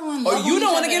to travel and or you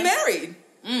don't want to get married.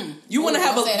 You want to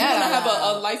have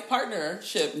a life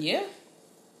partnership. Yeah.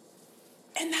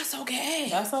 And that's okay.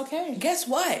 That's okay. Guess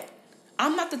what?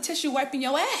 I'm not the tissue wiping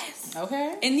your ass.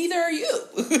 Okay. And neither are you.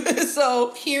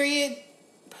 So. Period.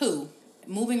 Poo.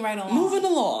 Moving right along. Moving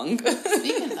along.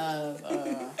 Speaking of,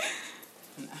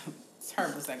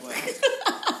 terrible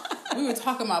segue. We were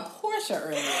talking about Porsche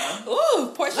earlier.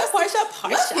 Ooh, Porsche.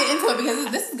 Let's get into it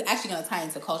because this is actually going to tie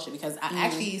into culture because I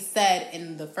actually said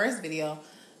in the first video,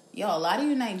 a lot of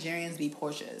you Nigerians be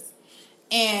Porsches.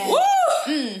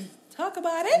 And... Talk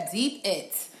about it. Deep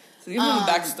it. So give me the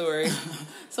backstory.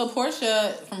 So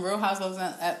Portia from Real Housewives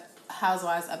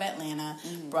of Atlanta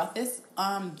brought this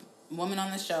woman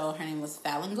on the show. Her name was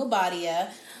Fallon Gobadia.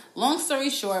 Long story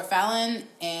short, Fallon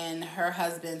and her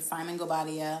husband Simon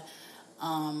Gobadia,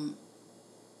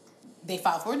 they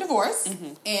filed for a divorce.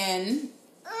 And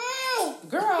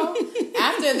girl,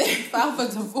 after they filed for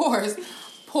divorce,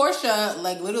 Portia,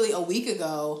 like literally a week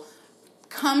ago,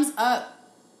 comes up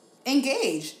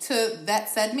engaged to that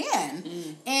said man.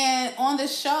 And on the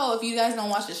show, if you guys don't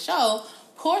watch the show,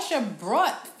 Portia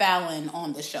brought Fallon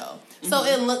on the show. So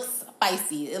it looks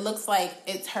spicy. It looks like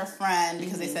it's her friend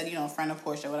because they said, friend of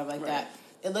Portia, whatever like that.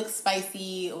 It looks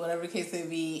spicy, whatever the case may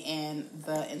be, and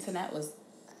the internet was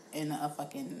in a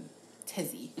fucking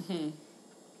tizzy.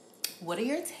 What is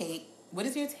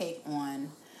your take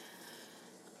on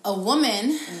a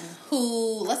woman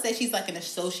who, let's say she's like an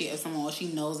associate of someone, or she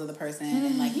knows of the person,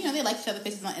 and like, they like each other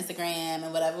pictures on Instagram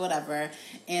and whatever,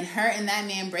 and her and that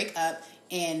man break up,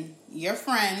 and your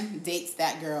friend dates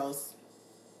that the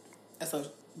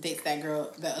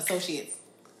associate's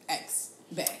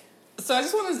ex-bae. So I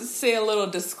just want to say a little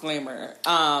disclaimer.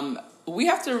 We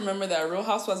have to remember that Real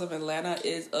Housewives of Atlanta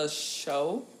is a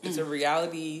show. It's a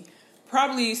reality,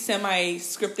 probably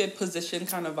semi-scripted position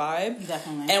kind of vibe.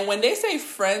 Definitely. And when they say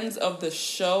friends of the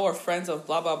show or friends of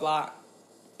blah, blah, blah,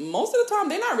 most of the time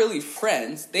they're not really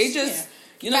friends. They just,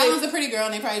 Fallon's a pretty girl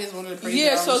and they probably just wanted a pretty girl.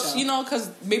 Yeah, so,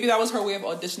 because maybe that was her way of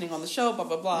auditioning on the show, blah,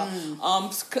 blah, blah.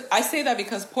 I say that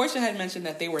because Portia had mentioned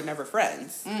that they were never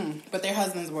friends. But their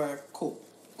husbands were cool.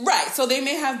 Right, so they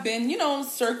may have been,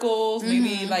 circles,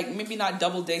 maybe not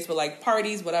double dates, but like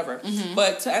parties, whatever.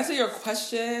 But to answer your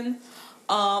question,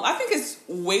 I think it's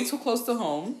way too close to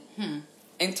home,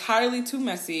 entirely too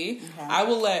messy. Okay. I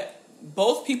will let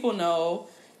both people know,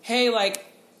 hey, like,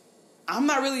 I'm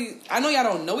not really, I know y'all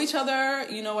don't know each other,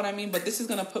 you know what I mean, but this is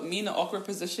going to put me in an awkward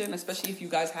position, especially if you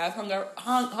guys have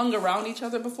hung around each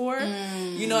other before,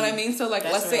 you know what I mean? So, like,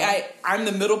 let's say I'm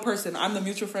the middle person, I'm the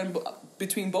mutual friend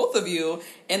between both of you,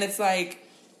 and it's like,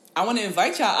 I want to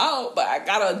invite y'all out, but I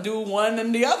gotta do one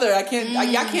and the other. I can't.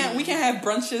 We can't have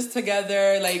brunches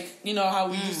together, like how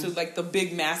we used to, like the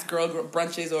big mass girl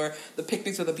brunches or the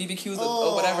picnics or the BBQs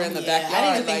or whatever in the backyard. I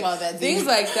didn't even think about that. Things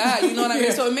like that. You know what I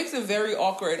mean? So it makes it very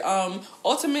awkward.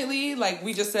 Ultimately, like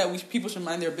we just said, people should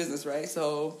mind their business, right?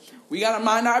 So we gotta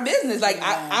mind our business. Like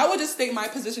I would just state my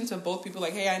position to both people.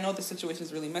 Like, hey, I know this situation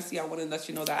is really messy. I want to let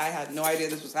you know that I had no idea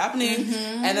this was happening,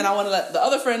 and then I want to let the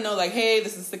other friend know, like, hey,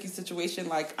 this is a sticky situation.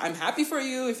 Like, I'm happy for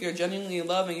you if you're genuinely in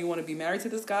love and you want to be married to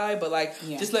this guy, but like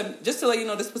just to let you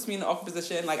know, this puts me in an awkward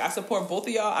position. Like, I support both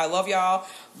of y'all, I love y'all,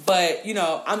 but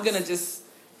I'm gonna just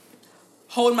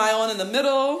hold my own in the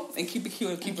middle and keep it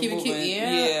cute and keep it moving.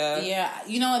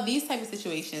 Yeah. These type of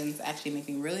situations actually make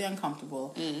me really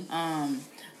uncomfortable.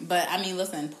 But I mean,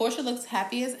 listen, Portia looks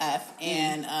happy as F,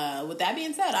 and with that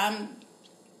being said,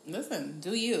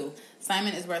 do you?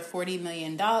 Simon is worth $40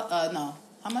 million. No.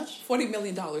 How much? $40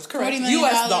 million, correct. $40 million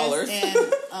US dollars.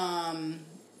 And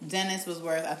Dennis was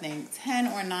worth, I think, 10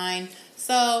 or 9.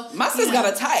 So my sis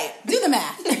got a type. Do the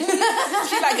math.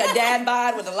 She like a dad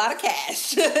bod with a lot of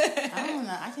cash. I don't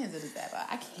know. I can't do this dad bod.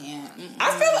 I can't.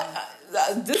 I feel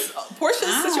like this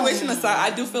Portia's situation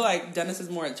aside, I do feel like Dennis is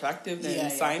more attractive than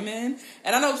Simon.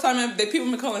 And I know Simon, people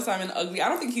have been calling Simon ugly. I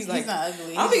don't think he's not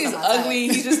ugly. I don't think he's ugly.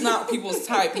 He's just not people's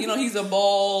type. You know, he's a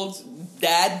bald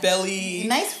dad belly.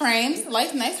 Nice frames.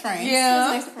 Like nice frames.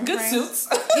 Yeah. Good suits.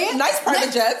 Yeah. Nice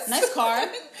private jets. Nice car.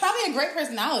 Probably a great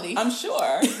personality. I'm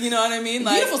sure. You know what I mean?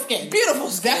 Like, beautiful skin. Beautiful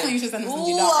skin. Definitely you should send him some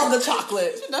Love the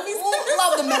chocolate. Love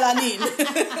the melanin.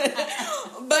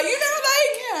 But you know,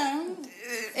 like,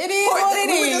 it is what it is.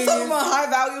 We were just talking about high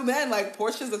value men. Like,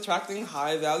 Portia's attracting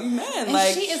high value men. And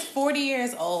like, she is 40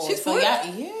 years old. She's 40? Y'all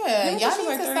need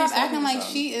to stop acting like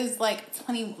she is like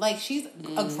 20. Like, she's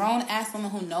a grown ass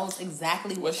woman who knows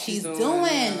exactly what she's doing.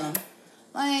 Yeah.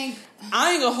 Like,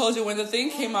 I ain't gonna hold you when the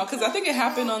thing came out, because I think it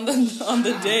happened on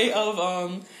the day of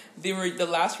the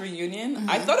last reunion.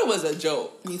 I thought it was a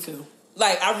joke. Me too.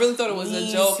 Like, I really thought it was a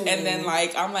joke, and then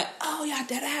like I'm like, oh yeah,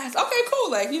 dead ass. Okay, cool.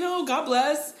 Like, you know, God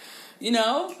bless. You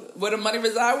know, where the money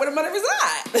reside, where the money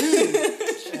reside.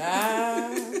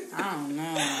 I don't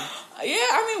know. Yeah,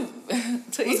 I mean,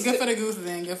 it's good for the goose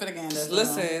then, good for the gander.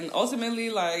 Listen,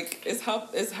 ultimately, like, it's her. I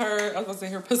was gonna say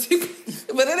her pussy,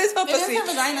 but it is her pussy. It is her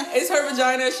vagina. It's her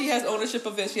vagina. She has ownership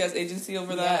of it. She has agency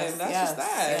over that, and that's just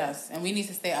that. Yes, and we need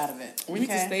to stay out of it. We need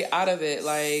to stay out of it.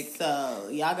 Like, so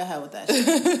y'all go ahead with that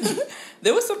shit.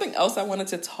 There was something else I wanted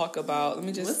to talk about. Let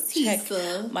me just check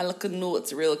my little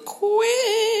notes real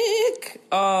quick.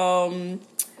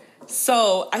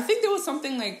 So I think there was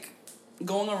something like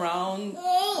going around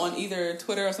on either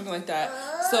Twitter or something like that.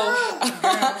 So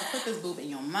girl, put this boob in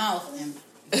your mouth and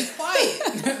be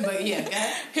quiet. But yeah, go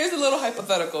ahead. Here's a little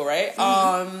hypothetical, right?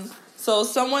 So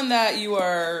someone that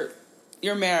you're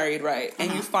married, right?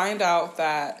 And you find out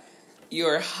that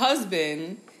your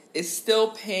husband is still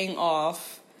paying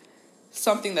off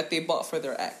something that they bought for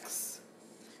their ex.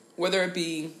 Whether it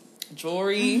be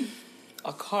jewelry,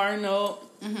 a car note,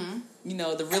 you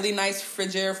know, the really nice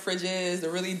fridges,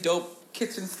 the really dope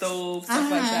kitchen stove,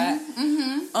 stuff like that. How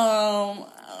you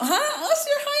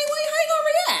gonna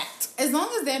react? As long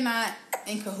as they're not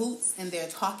in cahoots and they're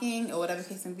talking or whatever the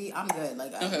case may be, I'm good.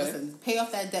 Like, listen, pay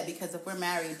off that debt, because if we're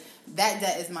married, that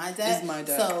debt is my debt. It's my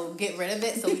debt. So get rid of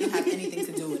it so we don't have anything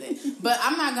to do with it. But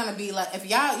I'm not gonna be like, if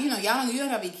y'all don't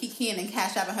gotta be keying and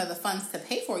cash out her the funds to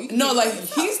pay for it. You can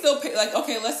he still pay. Like,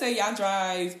 okay, let's say y'all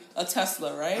drive a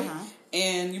Tesla, right?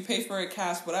 And you pay for it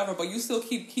cash, whatever, but he still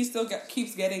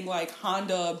keeps getting like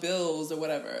Honda bills or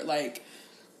whatever, like,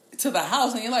 to the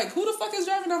house, and you're like, who the fuck is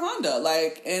driving a Honda?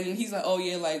 Like, and he's like, oh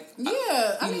yeah, like,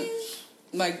 I mean,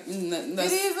 like, it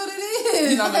is what it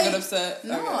is. You're not gonna get upset.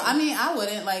 No, okay. I mean, I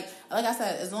wouldn't. Like I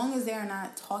said, as long as they're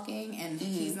not talking and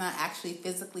he's not actually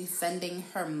physically sending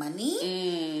her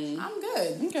money, I'm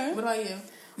good. Okay. What about you?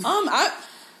 I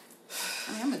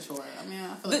mean, I'm mature. I mean,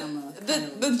 I feel like I'm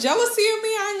the jealousy of me,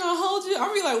 I ain't gonna hold you.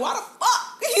 I'm be like, why the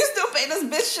fuck you still pay this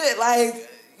bitch shit? Like,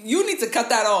 you need to cut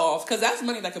that off, because that's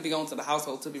money that could be going to the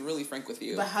household, to be really frank with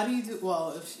you. But how do you do?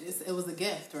 Well, if it was a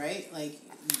gift, right? Like,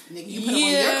 nigga, you put it on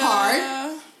your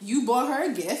card. You bought her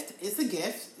a gift. It's a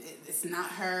gift. It's not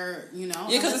her, you know.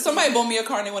 Yeah, because if somebody bought me a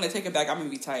car and they want to take it back, I'm gonna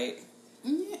be tight.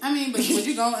 I mean, but would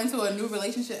you go into a new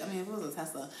relationship? I mean, if it was a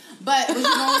Tesla, but would you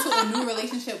go into a new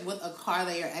relationship with a car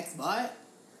that your ex bought?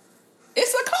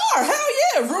 It's a car. Hell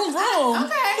yeah. Vroom, vroom.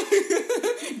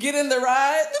 Okay. Get in the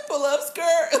ride, the pull-up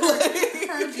skirt.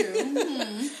 Heard you.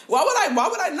 Why would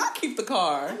I not keep the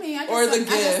car? I mean, or the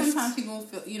gift? I guess sometimes people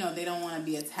feel, you know, they don't want to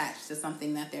be attached to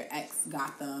something that their ex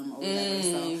got them or whatever.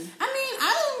 So, I mean,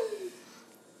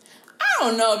 I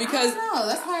don't know, because... I don't know.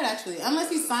 That's hard, actually. Unless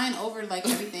you sign over, like,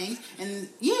 everything. And,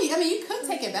 yeah, I mean, you could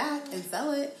take it back and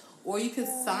sell it. Or you could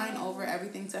sign over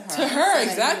everything to her. To her,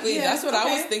 exactly. That's what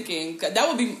I was thinking. That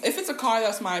would be, if it's a car,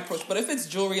 that's my approach. But if it's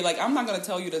jewelry, like, I'm not gonna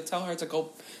tell her to go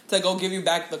give you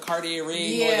back the Cartier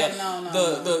ring or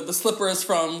the slippers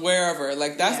from wherever.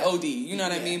 Like, that's OD. You know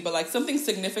what I mean? But like something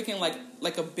significant, like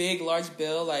a big, large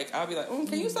bill, like I'll be like,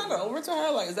 can you sign it over to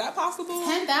her? Like, is that possible?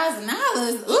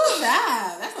 $10,000. Ooh,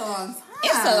 that's a long time.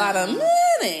 It's a lot of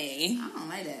money. I don't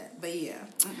like that, but yeah.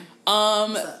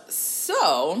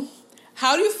 So.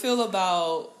 How do you feel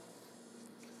about,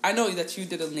 I know that you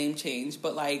did a name change,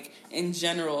 but like in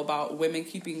general about women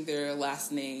keeping their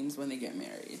last names when they get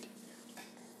married?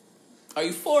 Are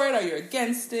you for it? Are you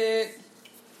against it?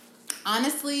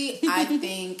 Honestly, I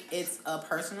think it's a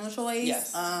personal choice.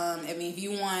 Yes. I mean, if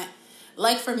you want,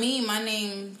 like for me, my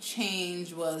name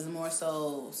change was more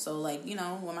so like, you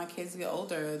know, when my kids get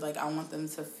older, like I want them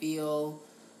to feel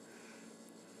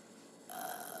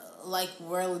like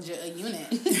we're legit a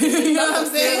unit. You know what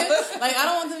I'm saying? Like, I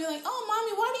don't want them to be like, oh,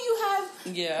 mommy, why do you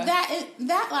have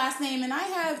that last name and I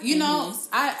have, you know,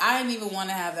 I didn't even want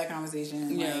to have that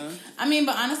conversation. Yeah. Like, I mean,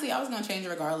 but honestly, I was going to change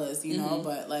regardless, you know,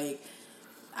 but like,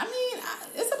 I mean,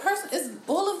 it's a person. It's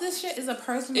all of this shit is a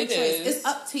personal choice. It's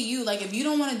up to you. Like, if you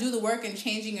don't want to do the work in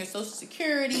changing your social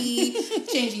security,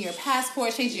 changing your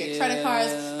passport, changing your credit cards,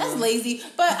 that's lazy.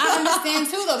 But I understand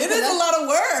too, though. It is a lot of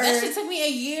work. That shit took me a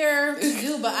year to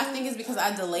do, but I think it's because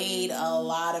I delayed a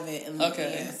lot of it in the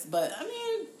years. But I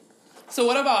mean, so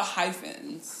what about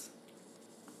hyphens?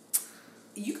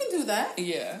 You can do that.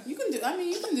 Yeah. You can do that.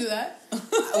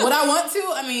 Would I want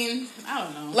to? I mean, I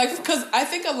don't know. Like, because I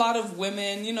think a lot of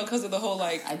women, you know, because of the whole,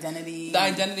 like... Identity. The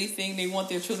identity thing, they want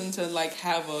their children to, like,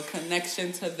 have a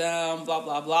connection to them, blah,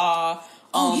 blah, blah.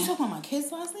 Oh, you talking about my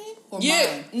kid's last name? Or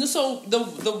mine? No, so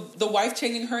the wife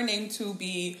changing her name to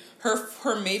be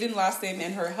her maiden last name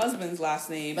and her husband's last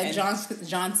name. Like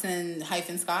Johnson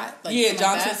hyphen Scott? Like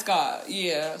Johnson like Scott.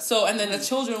 Yeah. So, and then the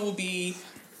children will be...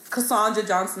 Cassandra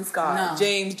Johnson Scott,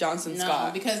 James Johnson Scott.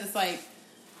 No, because it's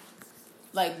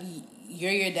like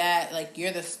you're your dad, like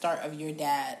you're the start of your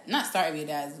dad, not start of your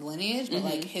dad's lineage, but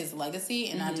like his legacy.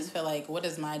 And I just feel like, what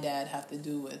does my dad have to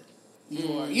do with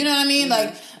your? You know what I mean?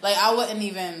 Like I wouldn't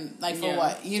even for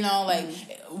what, you know, like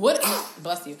what?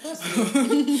 Bless you.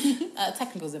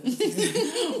 Technical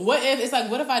differences. What if it's like?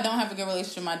 What if I don't have a good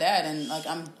relationship with my dad and like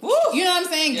I'm, you know what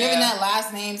I'm saying? Giving that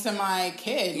last name to my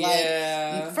kid,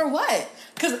 like for what?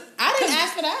 Because I didn't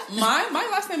ask for that. My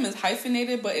last name is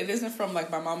hyphenated, but it isn't from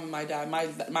like my mom and my dad.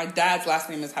 My dad's last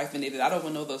name is hyphenated. I don't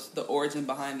even know the origin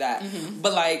behind that.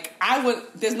 But like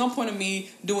there's no point of me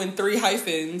doing 3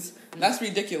 hyphens. That's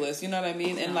ridiculous. You know what I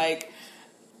mean? And like,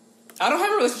 I don't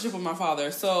have a relationship with my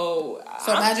father, so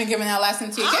imagine giving that last name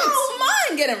to your kids. I don't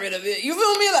mind getting rid of it. You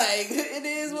feel me? Like, it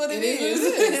is what it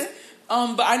is.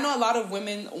 But I know a lot of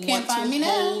women want to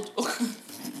hold.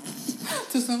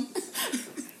 Too soon.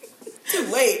 Too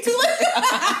late.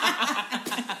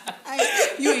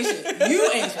 You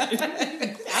ain't shit.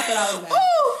 I thought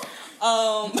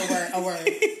I was bad. A word.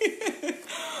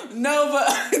 No,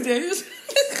 but there's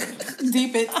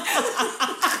deep it.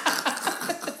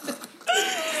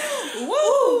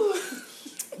 Woo!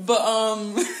 But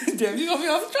damn, you got me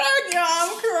off track. Yo,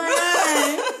 I'm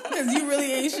crying because you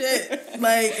really ain't shit.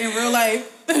 Like in real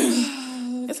life.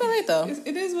 It's alright though.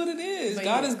 It is what it is. But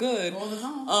God is good. All the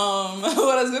time.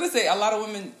 What I was gonna say, a lot of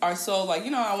women are so like,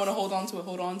 you know, I want to hold on to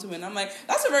it. And I'm like,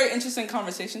 that's a very interesting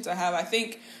conversation to have. I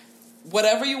think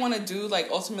whatever you want to do, like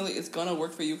ultimately, it's gonna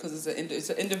work for you because it's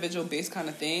an individual based kind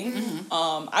of thing.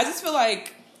 I just feel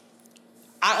like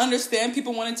I understand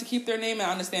people wanting to keep their name, and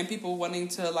I understand people wanting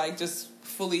to like just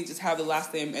fully just have the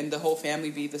last name and the whole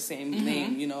family be the same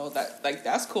name. You know, that like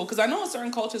that's cool because I know in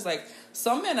certain cultures, like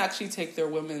some men actually take their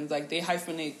women's, like they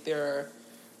hyphenate their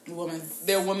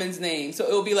woman's name, so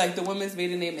it'll be like the woman's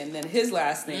maiden name and then his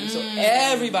last name, so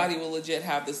everybody will legit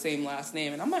have the same last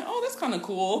name. And I'm like, oh, that's kind of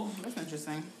cool. That's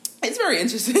interesting. It's very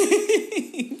interesting.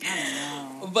 I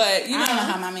don't know. But, you know. I don't know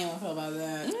how my man would feel about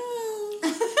that.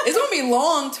 It's going to be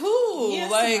long, too. Yeah,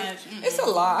 like, it's a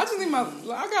lot. I just need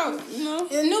I got, you know.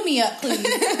 New me up,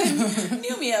 please.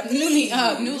 New me up. New me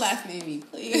up. New last name me,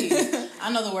 please.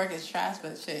 I know the work is trash,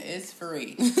 but shit, it's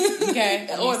free. Okay?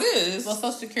 Oh, it is. Well,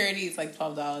 Social Security is like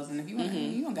 $12, and if you want,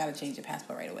 you don't got to change your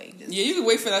passport right away. Yeah, you can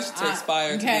wait for that shit to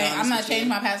expire. Okay, I'm not changing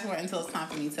my passport until it's time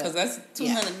for me to. Because that's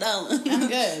 $200. I'm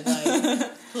good.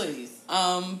 Like, please.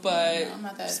 But I'm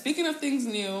not that. Speaking of things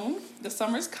new, the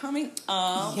summer's coming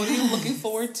up. What are you looking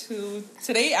forward to?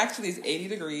 Today actually is 80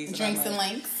 degrees. Drinks and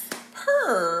links.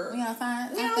 Purr. We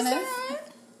outside. We outside.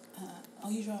 Oh,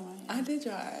 you drive, right? I did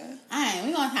drive. Alright,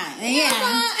 we gonna time.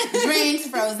 Yeah. Drinks,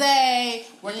 frosé,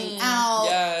 working out,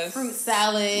 yes. fruit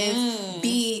salads,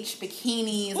 beach,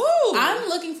 bikinis. Woo. I'm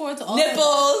looking forward to all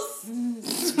nipples.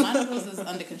 That. My nipples is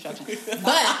under construction.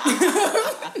 But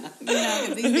you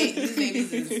know, these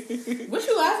babies is what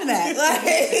you laughing at? Like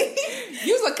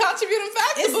you was a contributing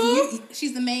factor, boo.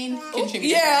 She's the main contributor.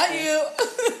 Yeah, you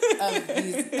of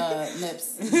these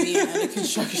nips being under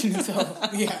construction. So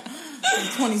yeah.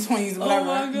 2020s or whatever.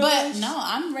 Oh but no,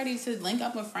 I'm ready to link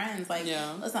up with friends. Like,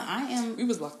 listen, we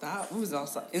was locked out. We was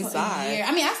outside, inside.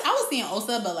 I mean, I was seeing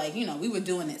Osa, but like, you know, we were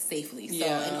doing it safely. So,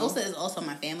 and Osa is also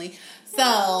my family. So,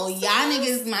 y'all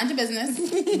niggas mind your business.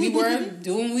 We were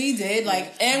doing what we did.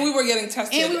 Like, and we were getting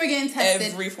tested.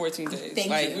 Every 14 days.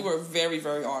 Thank you. We were very,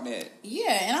 very on it.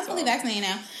 Yeah, and I'm fully vaccinated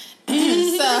now.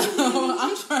 So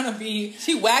I'm trying to be.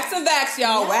 She waxed and vax,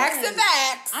 y'all. Yes. Wax and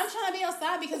vax. I'm trying to be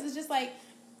outside because it's just like.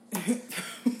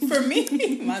 For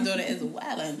me, my daughter is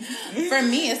wildin'. For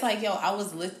me, it's like, yo, I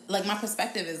was like, my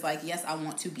perspective is like, yes, I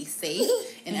want to be safe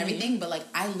and everything, but like,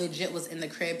 I legit was in the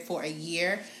crib for a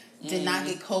year, did not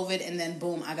get COVID, and then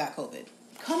boom, I got COVID.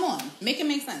 Come on, make it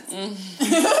make sense.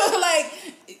 Like,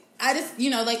 I just,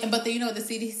 like, but the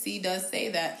CDC does say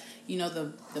that,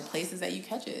 the places that you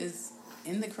catch it is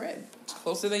in the crib.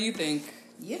 Closer than you think.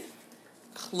 Yeah.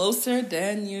 Closer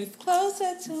than you.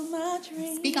 Closer to my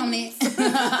dreams. Speak on it.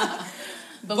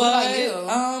 But what about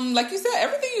you? Like you said,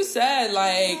 everything you said,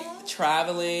 like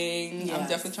traveling. Yes. I'm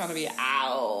definitely trying to be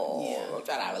out. Yeah. I'm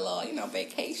trying to have a little,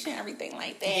 vacation, everything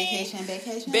like that.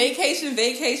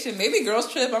 Vacation. Maybe girls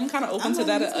trip. I'm kind of open to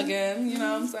that again. You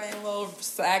know what I'm saying? A little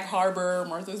Sag Harbor,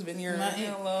 Martha's Vineyard.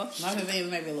 Martha's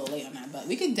Vineyard may be a little late on that, but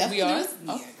we could definitely do this.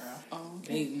 Oh. Yeah, girl. Oh,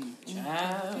 okay.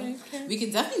 Okay. We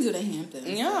could definitely do the Hamptons.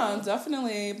 Yeah,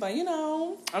 definitely. But,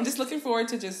 I'm just looking forward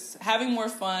to just having more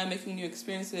fun, making new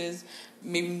experiences,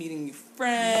 maybe meeting new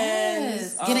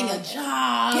friends. Yes. Getting a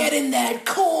job. Getting that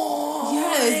coin.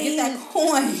 Yes, get that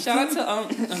coin. Shout out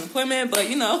to unemployment, but,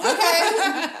 Okay.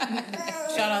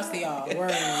 Shout outs to y'all.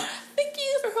 Word. Thank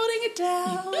you for holding it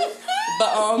down.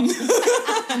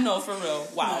 But, no, for real.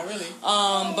 Wow. No, really.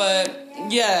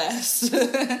 But, yes.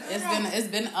 It's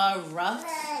been a rough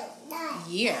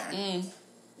year.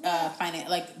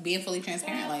 Like being fully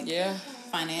transparent, like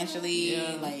financially,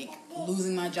 like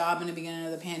losing my job in the beginning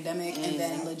of the pandemic, and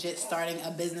then legit starting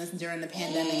a business during the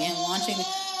pandemic and launching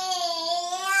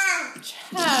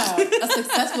a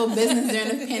successful business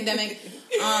during the pandemic.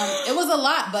 It was a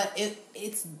lot, but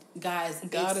it's guys,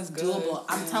 God it's is good. doable.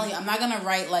 I'm telling you, I'm not gonna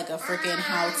write like a freaking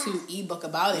how-to ebook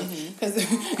about it, because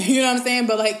you know what I'm saying.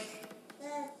 But like,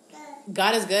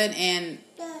 God is good, and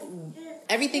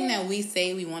everything that we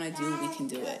say we want to do, we can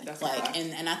do it. That's like, right.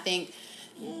 and I think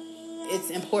it's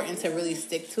important to really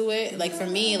stick to it. Like for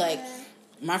me, like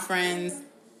my friends,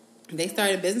 they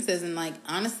started businesses, and like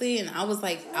honestly, and I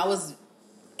was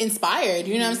inspired.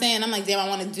 You know what I'm saying? I'm like, damn, I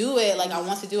want to do it. Like I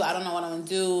want to do it. I don't know what I want to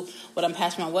do, what I'm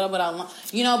passionate about, what I want.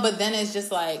 But then it's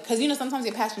just like, because sometimes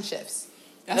your passion shifts.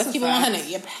 Let's keep it 100.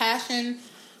 Your passion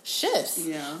shifts.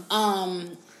 Yeah.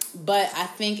 But I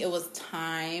think it was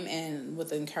time, and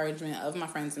with the encouragement of my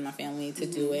friends and my family, to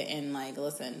do it. And like,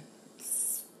 listen,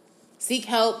 seek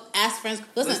help, ask friends.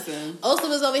 Listen. Osa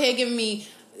was over here giving me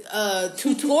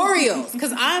tutorials,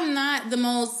 because I'm not the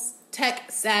most tech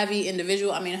savvy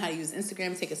individual. I mean, how to use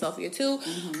Instagram, take a selfie or two,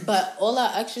 but all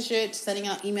that extra shit, sending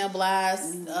out email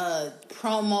blasts,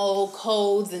 promo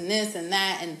codes, and this and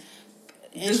that, and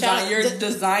you're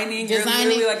designing. You're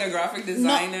literally like a graphic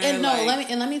designer.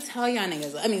 Let me tell y'all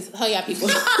niggas. I mean, tell y'all people.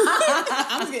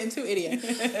 I'm getting too idiot.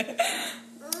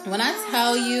 When I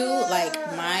tell you,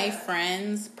 like, my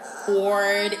friends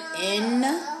poured in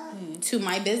to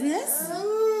my business,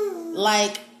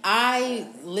 like, I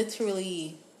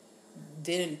literally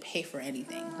didn't pay for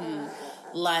anything.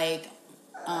 Like,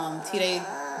 T-Day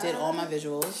did all my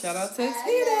visuals. Shout out to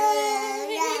T-Day.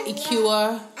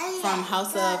 Ikua from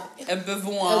House of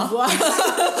Beauvoir.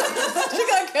 She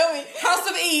gonna kill me. House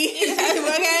of E.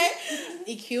 Okay.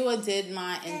 Ikua did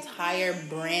my entire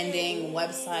branding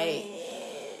website.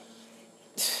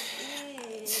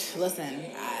 Listen,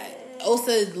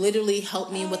 Osa literally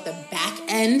helped me with the back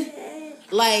end,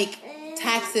 like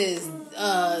taxes,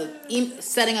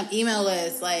 setting up email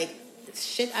lists, like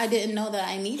shit I didn't know that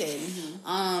I needed.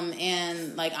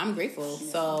 And like, I'm grateful.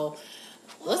 So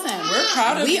listen, we're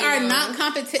proud of you. We are not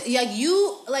competition. Like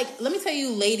you, like, let me tell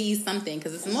you, ladies, something,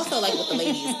 because it's more so like with the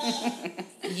ladies.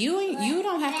 You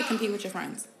don't have to compete with your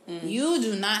friends. You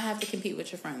do not have to compete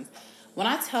with your friends. When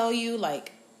I tell you,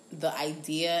 like, the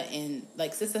idea in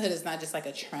like sisterhood is not just like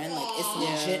a trend. Like, it's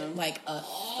legit like a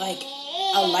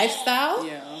lifestyle.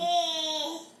 Yeah.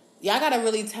 Y'all gotta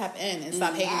really tap in and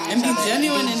stop hating and be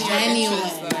genuine in your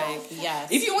interests. Like, yes.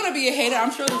 If you want to be a hater,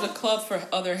 I'm sure there's a club for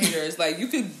other haters. Like, you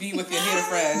could be with your hater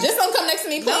friends. Just don't come next to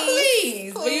me,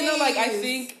 please. No, please. But like, I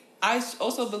think I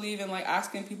also believe in like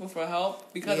asking people for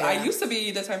help, because I used to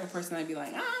be the type of person I'd be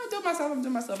like, I'm doing myself, and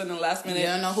then the last minute you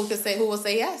don't know who will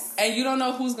say yes, and you don't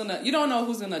know who's gonna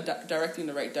direct you in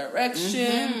the right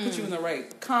direction, put you in the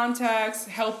right contacts,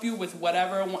 help you with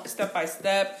whatever, step by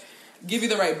step, give you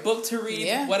the right book to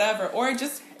read, whatever, or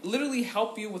just literally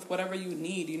help you with whatever you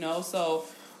need, So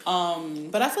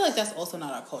but I feel like that's also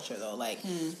not our culture, though. Like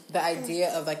the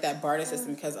idea of like that barter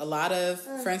system, because a lot of,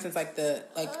 for instance, I went to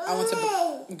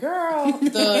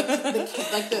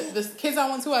the kids I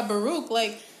went to at Baruch,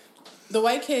 like the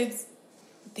white kids,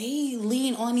 they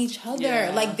lean on each other.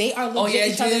 Yeah. Like they are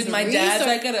legit each other's my research. dad's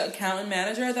like an accountant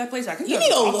manager at that place. You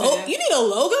need a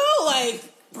logo, like.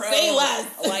 bro, say less.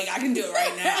 Like, I can do it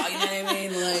right now. You know what I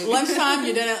mean? Like, lunchtime,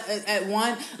 you're done at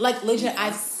 1. Like, legit,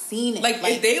 I've seen it. Like,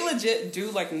 if they legit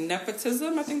do, like,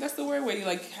 nepotism, I think that's the word, where you,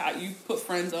 like, you put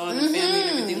friends on and family and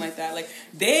everything like that. Like,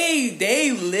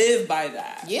 they live by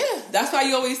that. Yeah. That's why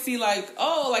you always see, like,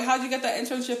 oh, like, how'd you get that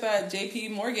internship at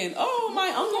JP Morgan? Oh, my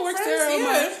uncle works there.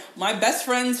 Yeah. My best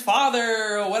friend's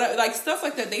father, or whatever. Like, stuff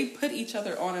like that. They put each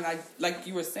other on, and like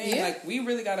you were saying, like, we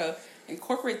really gotta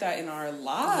incorporate that in our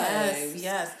lives.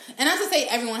 Yes. And not to say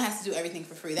everyone has to do everything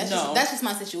for free. That's just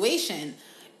my situation.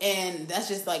 And that's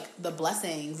just, like, the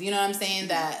blessings, you know what I'm saying?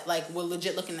 That, like, we're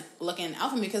legit looking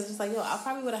out for me, because it's like, yo, I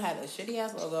probably would have had a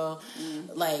shitty-ass logo,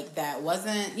 like, that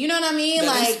wasn't, you know what I mean? That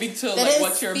like, didn't speak to, like,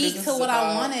 what your business is what about.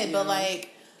 I wanted, but,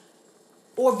 like,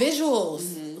 or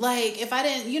visuals. Like, if I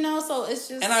didn't, you know, so it's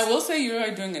just... And I will say you are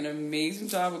doing an amazing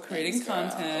job of creating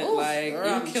content. Ooh, like, girl,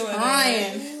 you're killing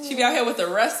it. She be out here with the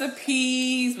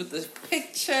recipes, with the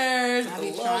pictures,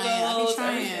 with the logos,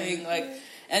 everything. Like...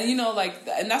 And, you know, like,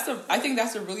 and I think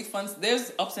that's a really fun,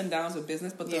 there's ups and downs with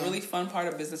business, but the really fun part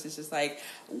of business is just, like,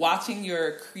 watching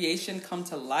your creation come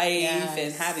to life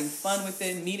and having fun with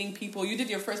it, meeting people. You did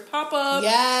your first pop-up.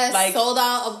 Yes, like, sold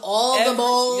out of all the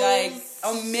bowls. Like,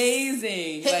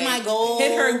 amazing. Hit my goal.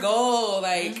 Hit her goal.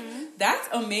 Like, that's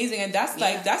amazing. And that's,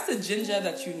 like, that's the ginger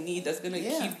that you need that's going to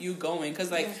keep you going.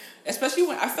 Because, like, especially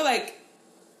when, I feel like,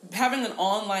 having an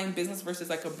online business versus,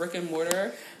 like, a brick and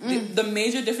mortar, the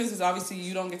major difference is obviously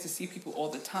you don't get to see people all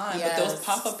the time. But those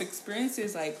pop-up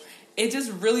experiences, like, it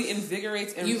just really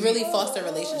invigorates. And you really foster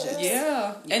relationships.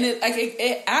 Yeah. And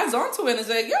it adds on to it. And it's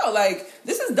like, yo, like,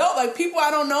 this is dope. Like, people I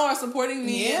don't know are supporting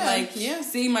me. And, like,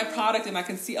 seeing my product. And I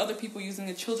can see other people using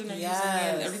it. Children are using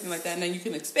it and everything like that. And then you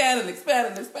can expand and expand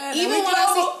and expand. Even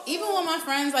when my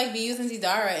friends, like, be using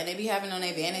Zidara and they be having on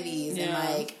their vanities and,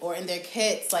 like, or in their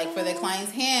kits, like, for their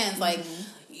clients' hands, like...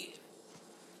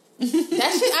 that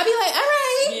shit, I be like, all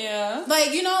right. Yeah.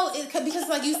 Like, you know, because,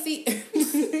 like, you see...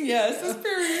 yes, it's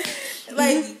period.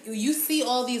 Like, you see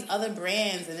all these other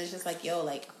brands, and it's just like, yo,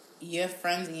 like, your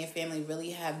friends and your family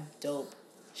really have dope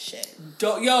shit.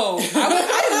 Yo,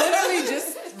 I literally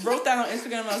just wrote that on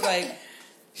Instagram. I was like,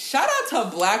 shout out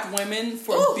to Black women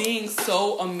for being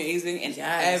so amazing in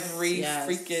every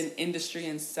freaking industry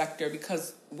and sector,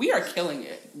 because we are killing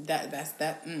it. That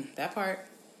part.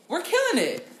 We're killing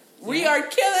it. We are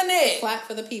killing it. Clap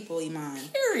for the people, Iman.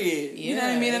 Period. You know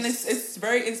what I mean? And it's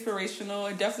very inspirational.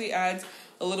 It definitely adds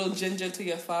a little ginger to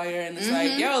your fire. And it's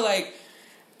like, yo, like,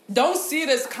 don't see it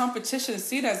as competition.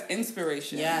 See it as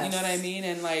inspiration. Yes. You know what I mean?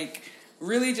 And, like,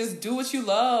 really just do what you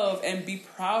love and be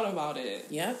proud about it.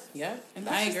 Yep. And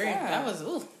I agree. That was,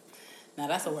 now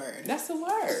that's a word. That's a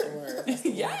word.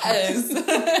 Yes.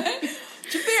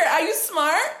 Jafir, are you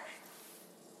smart?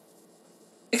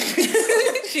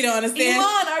 She don't understand.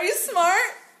 Iman, are you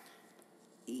smart?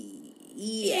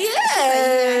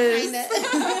 Yes.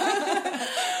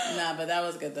 Nah, but that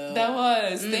was good though. That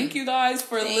was. Thank you guys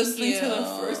for listening to the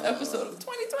first episode of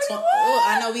 2021. Oh,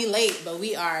 I know we late, but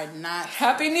we are not.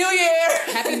 Happy New Year.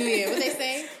 Happy New Year. What they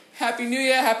say? Happy New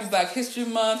Year, Happy Black History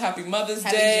Month, Happy Mother's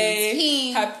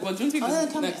Day.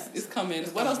 Juneteenth is coming.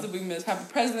 What else did we miss? Happy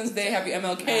President's Day, Happy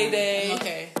MLK Day.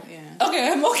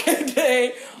 MLK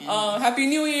Day. Yeah. Happy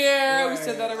New Year. Word. We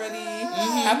said that already.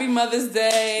 Happy Mother's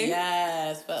Day.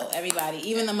 Yes, well, everybody,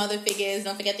 even the mother figures.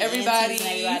 Don't forget the aunties and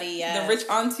everybody. Yes. The rich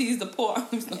aunties, the poor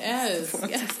aunties.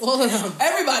 Yes, all of them.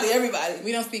 Everybody.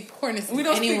 We don't speak poorness. We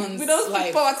don't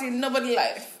speak poverty in nobody's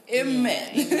life.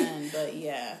 Amen.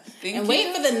 Yeah, amen. But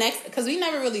wait for the next, because we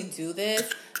never really do this,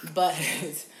 but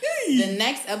the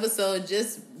next episode,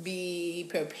 just be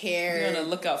prepared. You're gonna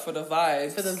look out for the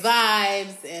vibes. For the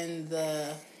vibes and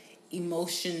the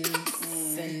emotions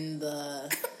and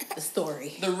the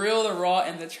story. The real, the raw,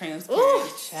 and the transparent. Ooh,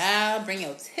 child, bring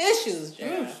your tissues,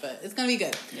 Jared. But it's gonna be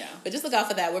good. Yeah. But just look out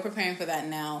for that. We're preparing for that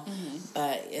now.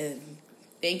 But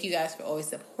thank you guys for always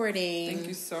supporting. Thank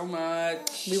you so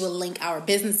much. We will link our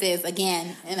businesses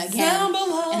again and again down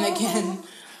below. and again.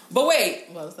 But wait.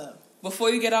 What's up? Before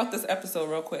you get out this episode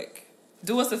real quick,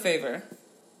 do us a favor.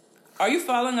 Are you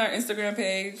following our Instagram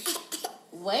page?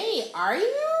 Wait, are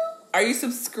you? Are you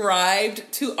subscribed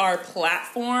to our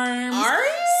platforms? Are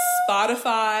you?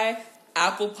 Spotify,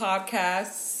 Apple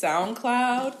Podcasts,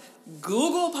 SoundCloud,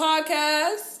 Google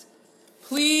Podcasts.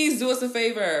 Please do us a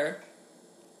favor.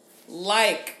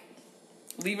 Like,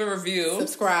 leave a review.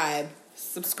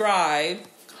 Subscribe,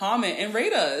 comment, and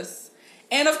rate us.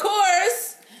 And of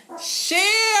course,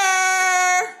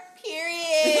 share.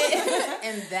 Period.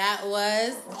 And that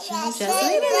was Just a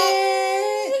minute.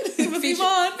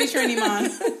 Featuring Iman.